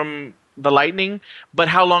himself from the lightning. But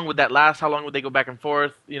how long would that last? How long would they go back and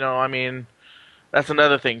forth? I mean, that's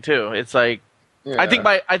another thing too. It's like, yeah. I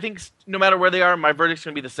think no matter where they are, my verdict's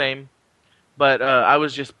gonna be the same. But I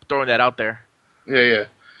was just throwing that out there. Yeah.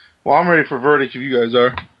 Well, I'm ready for verdict if you guys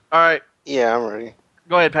are. All right. Yeah, I'm ready.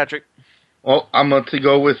 Go ahead, Patrick. Well, I'm going to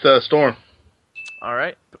go with Storm. All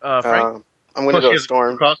right, Frank. I'm going to go with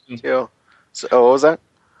Storm too. So, what was that?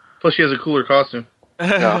 Plus, she has a cooler costume.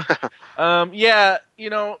 No. Yeah,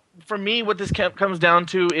 for me, what this comes down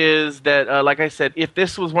to is that, like I said, if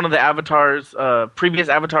this was one of the avatars, previous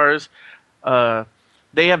avatars,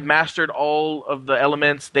 they have mastered all of the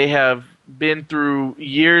elements. They have been through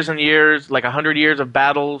years and years, like 100 years of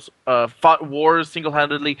battles, fought wars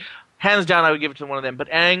single-handedly. Hands down, I would give it to one of them. But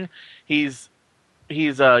Aang, he's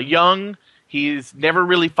young. He's never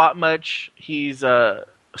really fought much. He's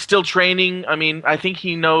still training. I mean, I think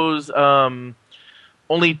he knows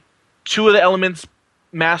only 2 of the elements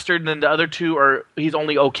mastered, and then the other 2 he's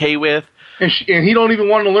only okay with. And he don't even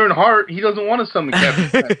want to learn heart. He doesn't want to summon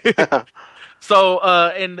Captain.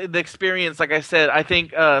 So, in the experience, like I said, I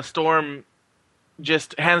think Storm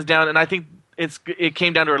just hands down, and I think it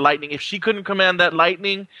came down to her lightning. If she couldn't command that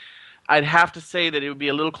lightning, I'd have to say that it would be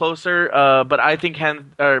a little closer. But I think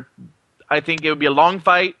it would be a long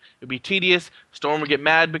fight. It would be tedious. Storm would get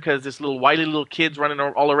mad because this little wily little kid's running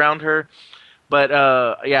all around her. But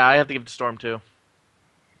yeah, I have to give it to Storm too.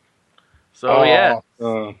 So yeah,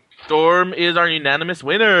 Storm is our unanimous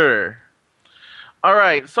winner. All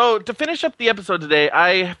right, so to finish up the episode today,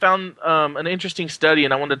 I found an interesting study,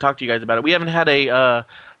 and I wanted to talk to you guys about it. We haven't had a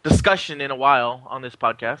discussion in a while on this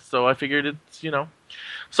podcast, so I figured it's,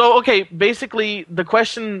 So, okay, basically, the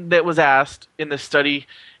question that was asked in this study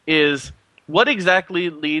is, what exactly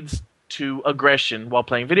leads to aggression while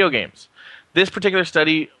playing video games? This particular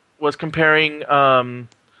study was comparing the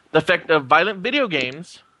effect of violent video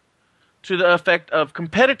games to the effect of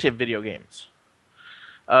competitive video games.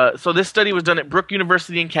 So this study was done at Brook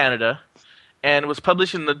University in Canada and was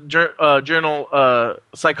published in the journal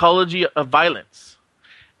Psychology of Violence.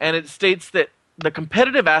 And it states that the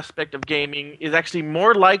competitive aspect of gaming is actually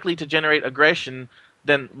more likely to generate aggression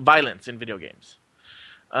than violence in video games.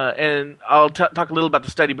 And I'll talk a little about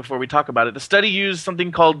the study before we talk about it. The study used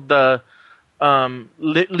something called the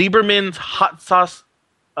Lieberman's hot sauce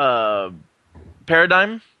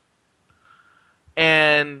paradigm.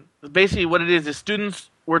 And basically what it is students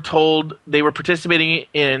were told they were participating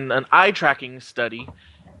in an eye tracking study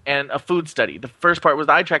and a food study. The first part was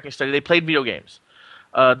the eye tracking study. They played video games.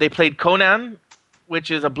 They played Conan,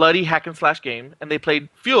 which is a bloody hack and slash game, and they played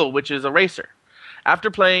Fuel, which is a racer.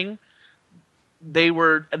 After playing, they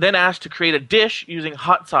were then asked to create a dish using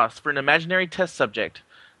hot sauce for an imaginary test subject.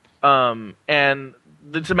 And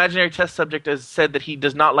this imaginary test subject has said that he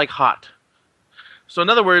does not like hot. So in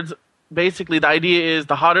other words, basically the idea is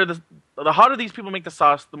the hotter these people make the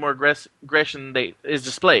sauce, the more aggression is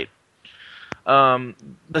displayed. The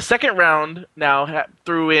second round now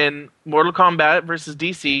threw in Mortal Kombat versus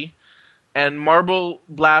DC and Marble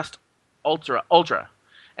Blast Ultra,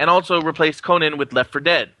 and also replaced Conan with Left 4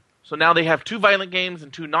 Dead. So now they have 2 violent games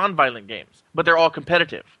and 2 non-violent games, but they're all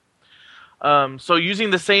competitive. So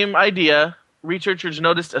using the same idea, researchers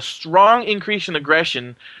noticed a strong increase in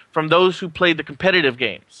aggression from those who played the competitive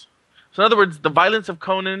games. So in other words, the violence of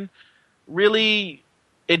Conan really,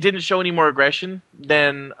 it didn't show any more aggression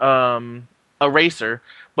than a racer,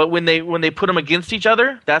 but when they put them against each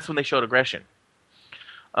other, that's when they showed aggression.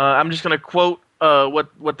 I'm just going to quote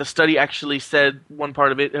what the study actually said, one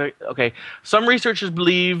part of it. Okay. Some researchers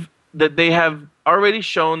believe that they have already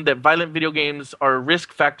shown that violent video games are a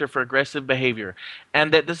risk factor for aggressive behavior,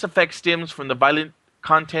 and that this effect stems from the violent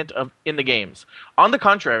content in the games. On the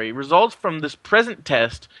contrary, results from this present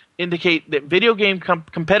test indicate that video game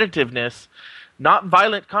competitiveness, not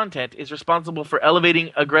violent content, is responsible for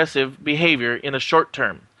elevating aggressive behavior in the short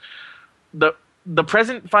term. The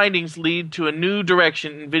present findings lead to a new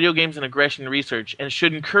direction in video games and aggression research and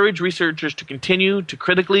should encourage researchers to continue to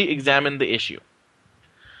critically examine the issue.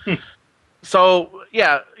 So,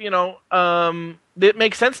 yeah, it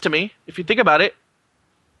makes sense to me if you think about it.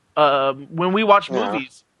 When we watch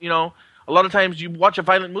movies, a lot of times you watch a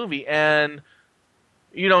violent movie and,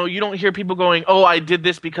 you don't hear people going, oh, I did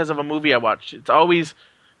this because of a movie I watched. It's always,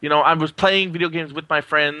 I was playing video games with my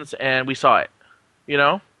friends and we saw it,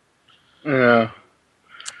 Yeah.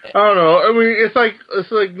 I don't know. I mean, it's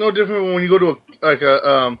like no different when you go to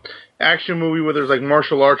a action movie where there's like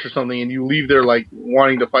martial arts or something and you leave there like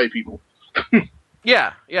wanting to fight people.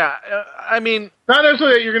 Yeah. I mean, not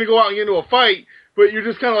necessarily that you're going to go out and get into a fight, but you're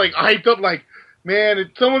just kind of like hyped up, like, man, if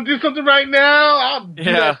someone did something right now, I'll do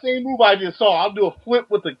that same move I just saw. I'll do a flip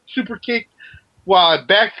with a super kick while I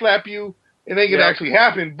backslap you. It ain't gonna actually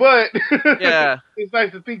happen, but it's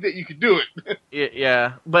nice to think that you could do it.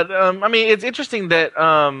 Yeah. But I mean, it's interesting that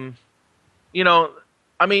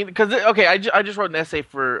because I just wrote an essay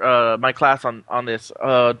for my class on this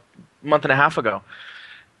a month and a half ago.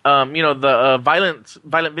 The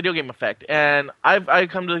violent video game effect, and I've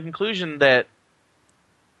come to the conclusion that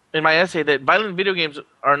in my essay that violent video games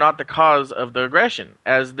are not the cause of the aggression,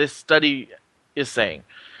 as this study is saying.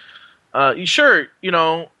 Sure,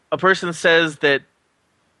 a person says that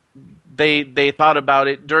they thought about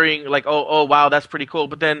it during, like, oh wow, that's pretty cool,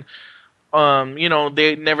 but then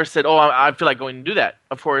they never said, oh, I feel like going to do that.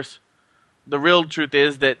 Of course, the real truth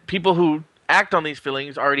is that people who act on these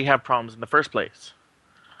feelings already have problems in the first place.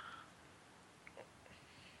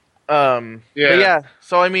 So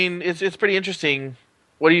I mean, it's pretty interesting.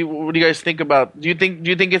 What do you guys think about? Do you think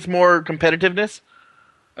it's more competitiveness?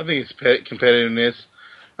 I think it's competitiveness.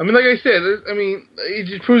 I mean, like I said, it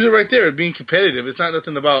just proves it right there. Being competitive, it's not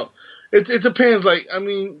nothing about. It depends. Like, I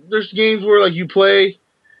mean, there's games where like you play,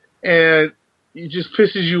 and it just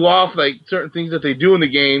pisses you off, like certain things that they do in the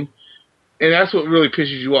game, and that's what really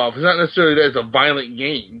pisses you off. It's not necessarily that it's a violent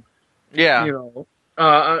game. Yeah.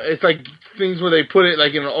 It's like things where they put it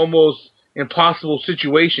like in an almost impossible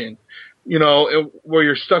situation, where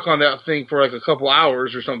you're stuck on that thing for like a couple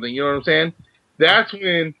hours or something. You know what I'm saying? That's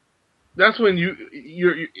when you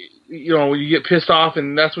get pissed off,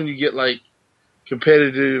 and that's when you get like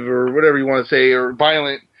competitive or whatever you want to say, or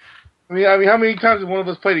violent. I mean, how many times has one of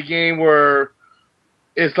us played a game where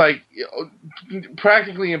it's like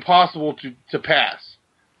practically impossible to pass?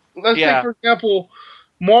 Let's say, for example,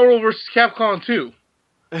 Marvel vs. Capcom 2.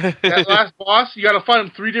 That last boss, you got to fight him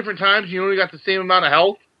 3 different times. You only got the same amount of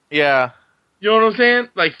health. Yeah. You know what I'm saying?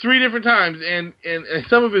 Like 3 different times, and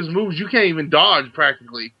some of his moves you can't even dodge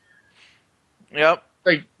practically. Yep.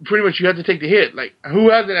 Like pretty much you have to take the hit. Like who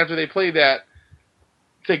hasn't after they play that?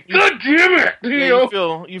 It's like, God damn it!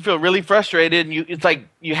 You feel really frustrated, and it's like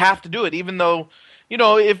you have to do it, even though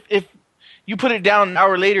if you put it down an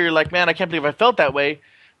hour later, you're like, man, I can't believe I felt that way.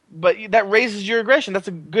 But that raises your aggression. That's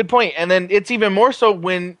a good point. And then it's even more so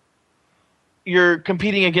when you're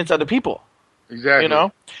competing against other people. Exactly.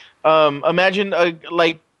 Imagine a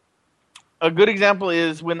good example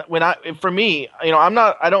is when I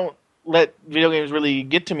don't let video games really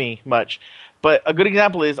get to me much. But a good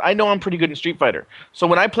example is I know I'm pretty good in Street Fighter. So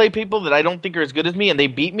when I play people that I don't think are as good as me and they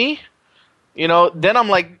beat me, then I'm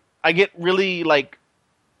like, I get really like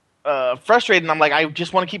frustrated, and I'm like, I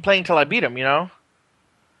just want to keep playing until I beat them, Yeah.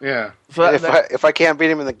 So if I can't beat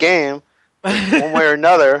him in the game, one way or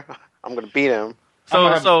another, I'm gonna beat him.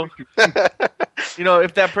 So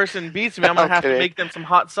if that person beats me, I'm gonna have to make them some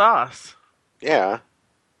hot sauce. Yeah.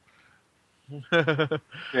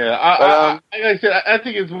 Yeah. Like I said, I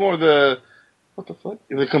think it's more the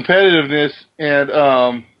the competitiveness, and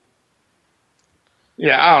I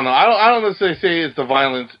don't know. I don't necessarily say it's the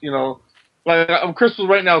violence. Like Crystal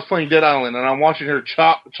right now is playing Dead Island, and I'm watching her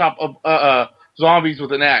chop up zombies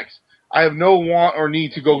with an axe. I have no want or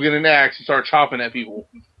need to go get an axe and start chopping at people.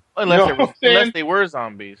 Unless they were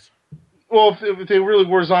zombies. Well, if they really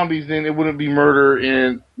were zombies, then it wouldn't be murder,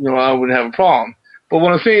 and I wouldn't have a problem. But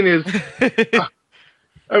what I'm saying is,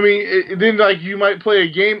 then like you might play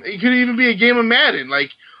a game. It could even be a game of Madden, like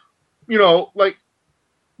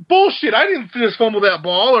bullshit. I didn't just fumble that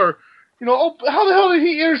ball, or how the hell did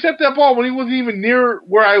he intercept that ball when he wasn't even near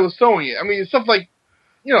where I was throwing it? I mean, stuff like.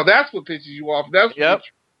 That's what pisses you off. That's what gets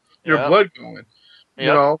your blood going.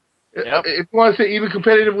 Yep. If you want to say even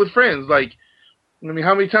competitive with friends, like, I mean,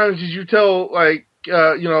 how many times did you tell, like,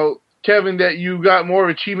 Kevin that you got more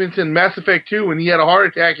achievements in Mass Effect 2 when he had a heart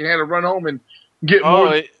attack and had to run home and get more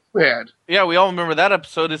than you had? Yeah, we all remember that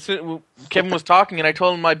episode. Kevin was talking, and I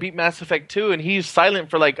told him I beat Mass Effect 2, and he's silent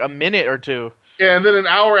for like a minute or two. Yeah, and then an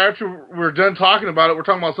hour after we're done talking about it, we're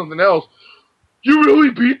talking about something else. You really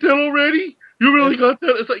beat that already? You really got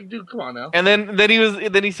that? It's like, dude, come on now. And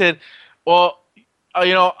then he said, "Well,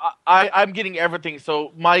 I'm getting everything,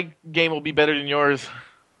 so my game will be better than yours."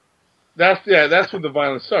 That's when the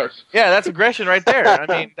violence starts. Yeah, that's aggression right there. I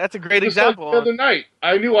mean, that's a great example. Like the other night,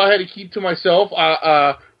 I knew I had to keep to myself.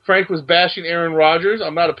 Frank was bashing Aaron Rodgers.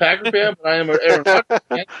 I'm not a Packer fan, but I am an Aaron Rodgers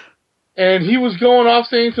fan. And he was going off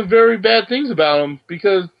saying some very bad things about him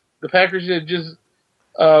because the Packers had just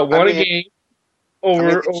won a game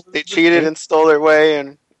over. They cheated and stole their way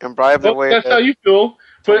and bribed their way. That's how you feel.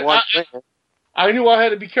 But I knew I had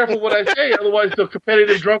to be careful what I say, otherwise the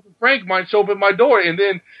competitive drunken Frank might show up at my door, and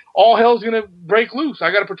then all hell's gonna break loose.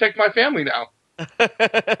 I got to protect my family now.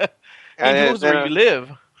 He knows where you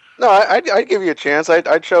live. No, I'd give you a chance.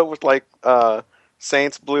 I'd show up with like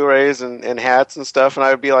Saints Blu-rays and hats and stuff, and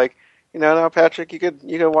I'd be like, no, Patrick, you could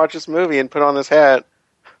watch this movie and put on this hat,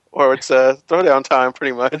 or it's throwdown time,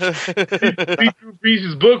 pretty much. Read Drew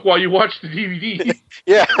Brees' book while you watch the DVD.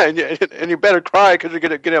 Yeah, and you better cry because you're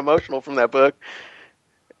gonna get emotional from that book.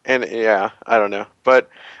 And yeah, I don't know, but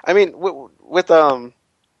I mean, with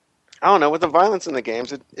I don't know, with the violence in the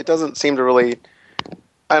games, it doesn't seem to really,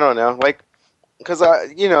 I don't know, like, because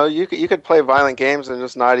you could play violent games and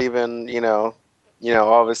just not even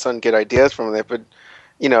all of a sudden get ideas from it, but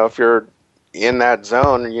if you're in that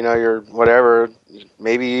zone, you're whatever,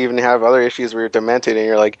 maybe you even have other issues where you're demented and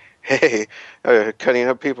you're like, hey, cutting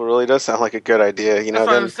up people really does sound like a good idea. That's what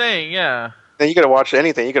I'm saying, yeah. Then you could watch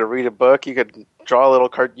anything. You could read a book. You could draw a little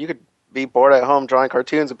you could be bored at home drawing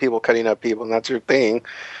cartoons of people cutting up people, and that's your thing.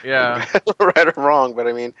 Yeah. Right or wrong, but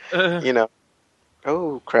I mean,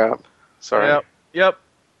 oh, crap. Sorry. Yep.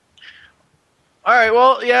 All right,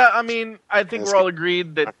 well, yeah, I mean, I think we're all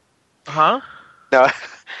agreed that... Huh? No,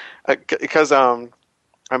 because I'm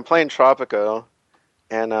playing Tropico,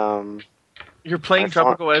 and you're playing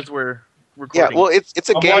Tropico as we're recording. Yeah, well, it's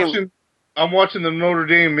a game. I'm watching the Notre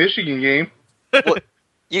Dame Michigan game. Well,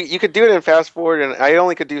 you could do it in fast forward, and I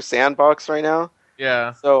only could do sandbox right now.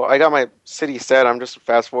 Yeah. So I got my city set. I'm just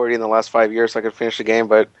fast forwarding the last 5 years so I could finish the game,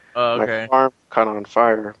 but my farm caught on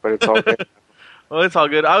fire. But it's all good. Well, it's all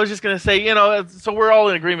good. I was just gonna say, so we're all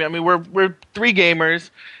in agreement. I mean, we're three gamers.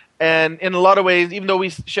 And in a lot of ways, even though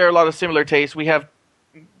we share a lot of similar tastes, we have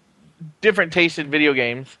different tastes in video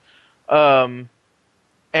games.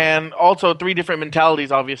 And also three different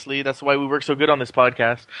mentalities, obviously. That's why we work so good on this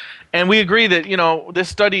podcast. And we agree that, this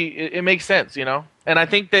study, it makes sense, And I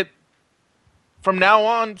think that from now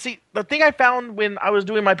on, see, the thing I found when I was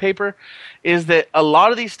doing my paper is that a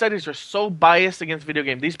lot of these studies are so biased against video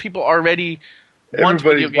games. These people already want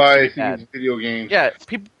video games. Everybody's biased against video games. Yeah,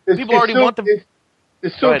 people already want them.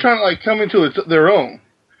 It's still trying to come into their own.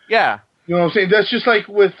 Yeah. You know what I'm saying? That's just like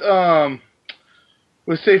with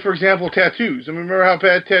say for example tattoos. I mean, remember how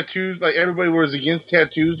bad tattoos? Like everybody was against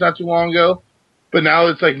tattoos not too long ago, but now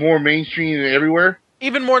it's like more mainstream and everywhere.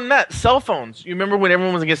 Even more than that, cell phones. You remember when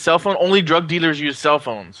everyone was against cell phones? Only drug dealers use cell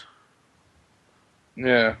phones.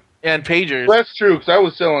 Yeah. And pagers. Well, that's true because I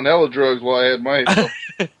was selling hella drugs while I had mine. So.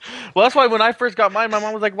 Well, that's why when I first got mine, my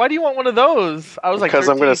mom was like, "Why do you want one of those?" I was like, "Because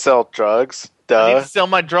I'm going to sell drugs." Duh. I need to sell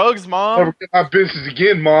my drugs, Mom. Never get my business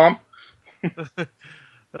again, Mom.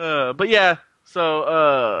 But yeah,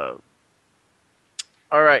 so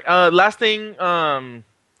all right. Last thing,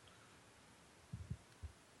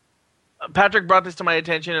 Patrick brought this to my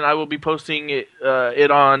attention, and I will be posting it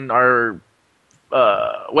on our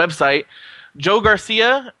website. Joe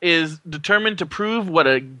Garcia is determined to prove what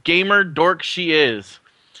a gamer dork she is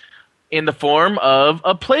in the form of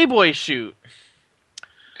a Playboy shoot.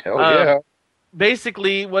 Hell yeah.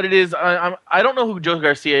 Basically, what it is, I don't know who Joe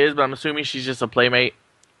Garcia is, but I'm assuming she's just a playmate.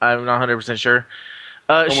 I'm not 100% sure.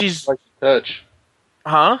 She's like to touch.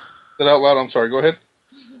 Huh? Say that out loud. I'm sorry. Go ahead.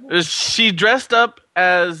 She dressed up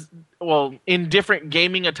as in different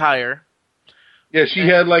gaming attire. Yeah, she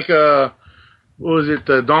had like what was it,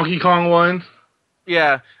 the Donkey Kong one?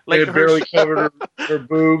 Yeah, like it barely covered her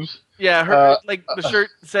boobs. Yeah, her the shirt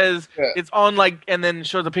says it's on and then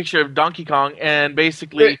shows a picture of Donkey Kong, and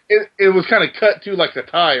basically it was kind of cut to like the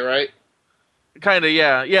tie, right? Kind of,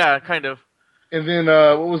 yeah, kind of. And then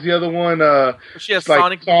what was the other one? She has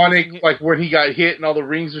Sonic, like where he got hit and all the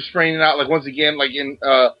rings are spraying out. Like once again, like in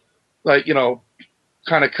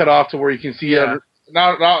kind of cut off to where you can see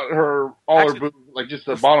not her all her boobs, like just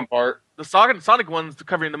the bottom part. The Sonic one's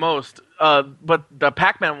covering the most, but the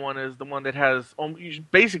Pac-Man one is the one that has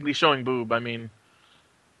basically showing boob. I mean,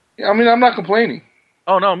 Yeah, I mean, I'm not complaining.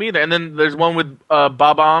 oh no, me either. And then there's one with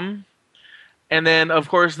Bob-omb, and then of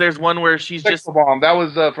course there's one where she's Sex just. Bomb. That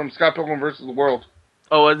was from Scott Pilgrim versus the World.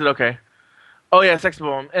 Oh, is it okay? Oh yeah, Sex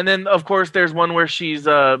Bomb. And then of course there's one where she's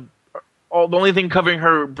the only thing covering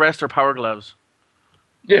her breast are power gloves.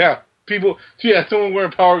 Yeah, someone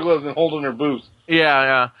wearing power gloves and holding her boobs.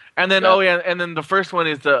 Yeah. And then and then the first one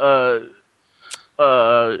is the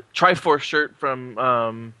Triforce shirt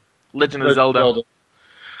from Legend of Zelda.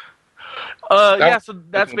 So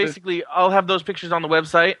that's basically. I'll have those pictures on the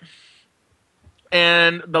website.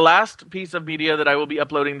 And the last piece of media that I will be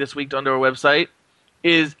uploading this week onto our website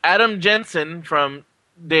is Adam Jensen from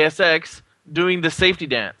Deus Ex doing the safety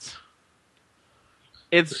dance.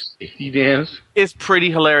 It's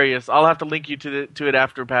pretty hilarious. I'll have to link you to it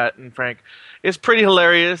after, Pat and Frank. It's pretty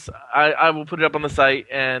hilarious. I will put it up on the site,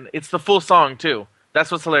 and it's the full song too.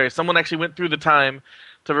 That's what's hilarious. Someone actually went through the time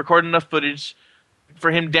to record enough footage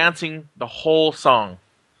for him dancing the whole song.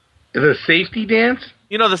 Is it a safety dance?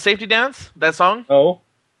 You know the safety dance? That song? Oh,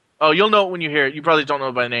 you'll know it when you hear it. You probably don't know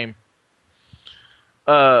it by name.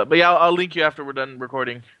 But yeah, I'll link you after we're done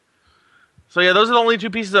recording. So yeah, those are the only two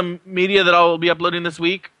pieces of media that I'll be uploading this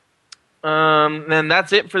week. And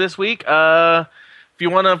that's it for this week. If you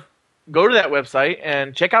want to go to that website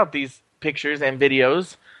and check out these pictures and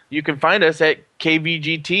videos, you can find us at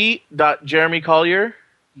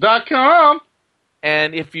kvgt.jeremycollier.com.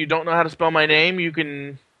 And if you don't know how to spell my name, you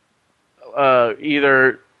can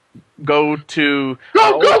either go to...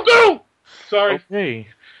 Go! Sorry. Okay.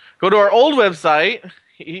 Go to our old website.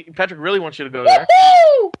 Patrick really wants you to go there.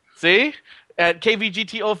 Woo-hoo! See? At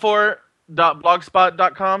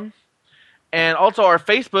kvgt04.blogspot.com. And also our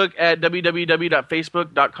Facebook at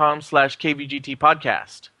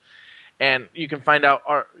www.facebook.com/kvgtpodcast. And you can find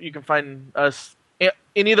us.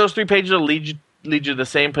 Any of those three pages will lead you to the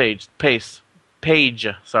same page.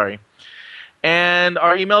 Sorry. And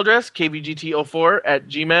our email address,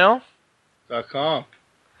 kvgt04@gmail.com.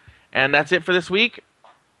 And that's it for this week.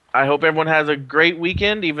 I hope everyone has a great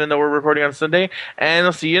weekend, even though we're recording on Sunday. And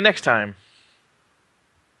I'll see you next time.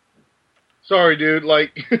 Sorry, dude.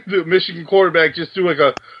 Like, the Michigan quarterback just threw like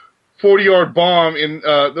a 40-yard bomb, and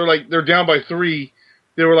they're down by 3.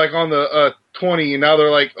 They were like on the 20, and now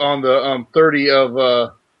they're like on the 30 of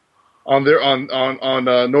on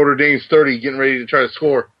Notre Dame's 30, getting ready to try to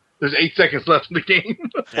score. There's 8 seconds left in the game.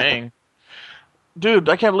 Dang, dude,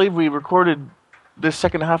 I can't believe we recorded this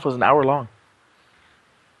second half was an hour long.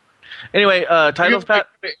 Anyway, titles, Pat.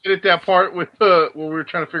 Edit that part with where we were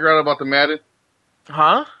trying to figure out about the Madden.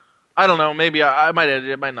 Huh? I don't know. Maybe I might edit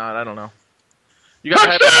it. Might not. I don't know. You got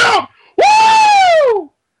touchdown! Woo!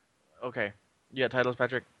 Okay. You got titles,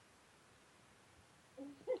 Patrick?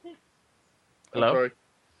 Hello? Sorry.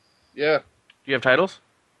 Yeah. Do you have titles?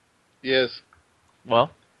 Yes. Well?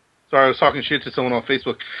 Sorry, I was talking shit to someone on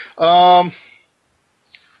Facebook.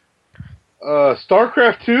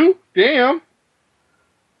 StarCraft 2? Damn.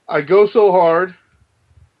 I go so hard.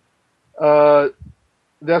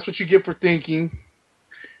 That's what you get for thinking.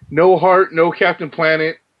 No Heart, no Captain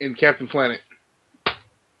Planet, and Captain Planet.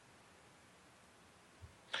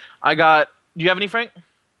 Do you have any, Frank?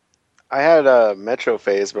 I had a Metro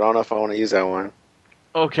Phase, but I don't know if I want to use that one.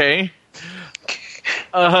 Okay.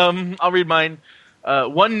 I'll read mine.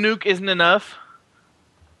 One nuke isn't enough.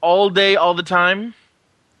 All day, all the time.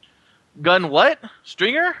 Gun what?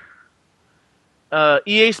 Stringer?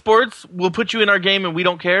 EA Sports will put you in our game and we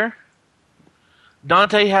don't care.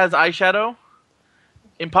 Dante has eyeshadow.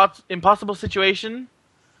 Impossible situation.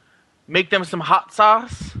 Make them some hot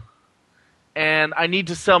sauce. And I need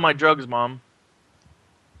to sell my drugs, Mom.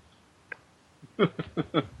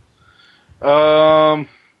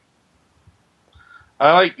 I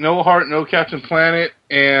like No Heart, No Captain Planet,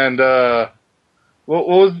 and what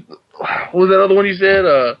was that other one you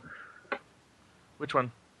said? Which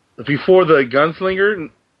one? Before the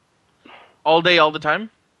Gunslinger? All day, all the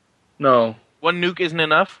time? No. One nuke isn't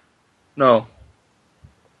enough? No.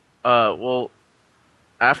 Well,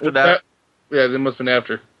 after that... Yeah, that must have been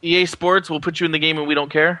after. EA Sports will put you in the game and we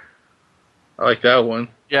don't care? I like that one.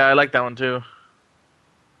 Yeah, I like that one too.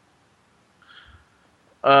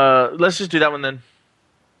 Let's just do that one then.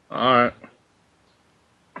 Alright.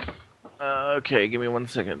 Okay, give me 1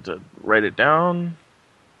 second to write it down.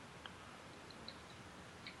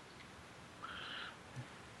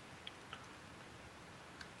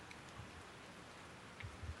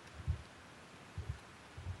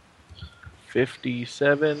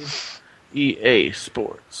 $57 EA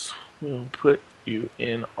Sports. We'll put you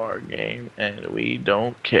in our game, and we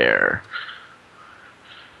don't care.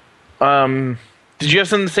 Did you have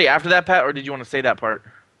something to say after that, Pat, or did you want to say that part?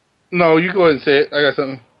 No, you go ahead and say it. I got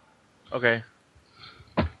something. Okay.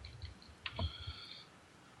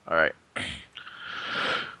 All right.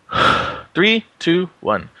 3, 2,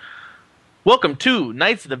 1. Welcome to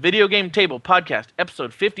Knights of the Video Game Table podcast,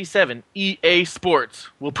 episode 57, EA Sports.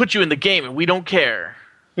 We'll put you in the game and we don't care.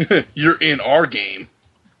 You're in our game.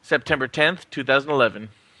 September 10th, 2011.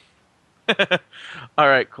 All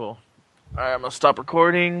right, cool. All right, I'm going to stop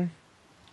recording.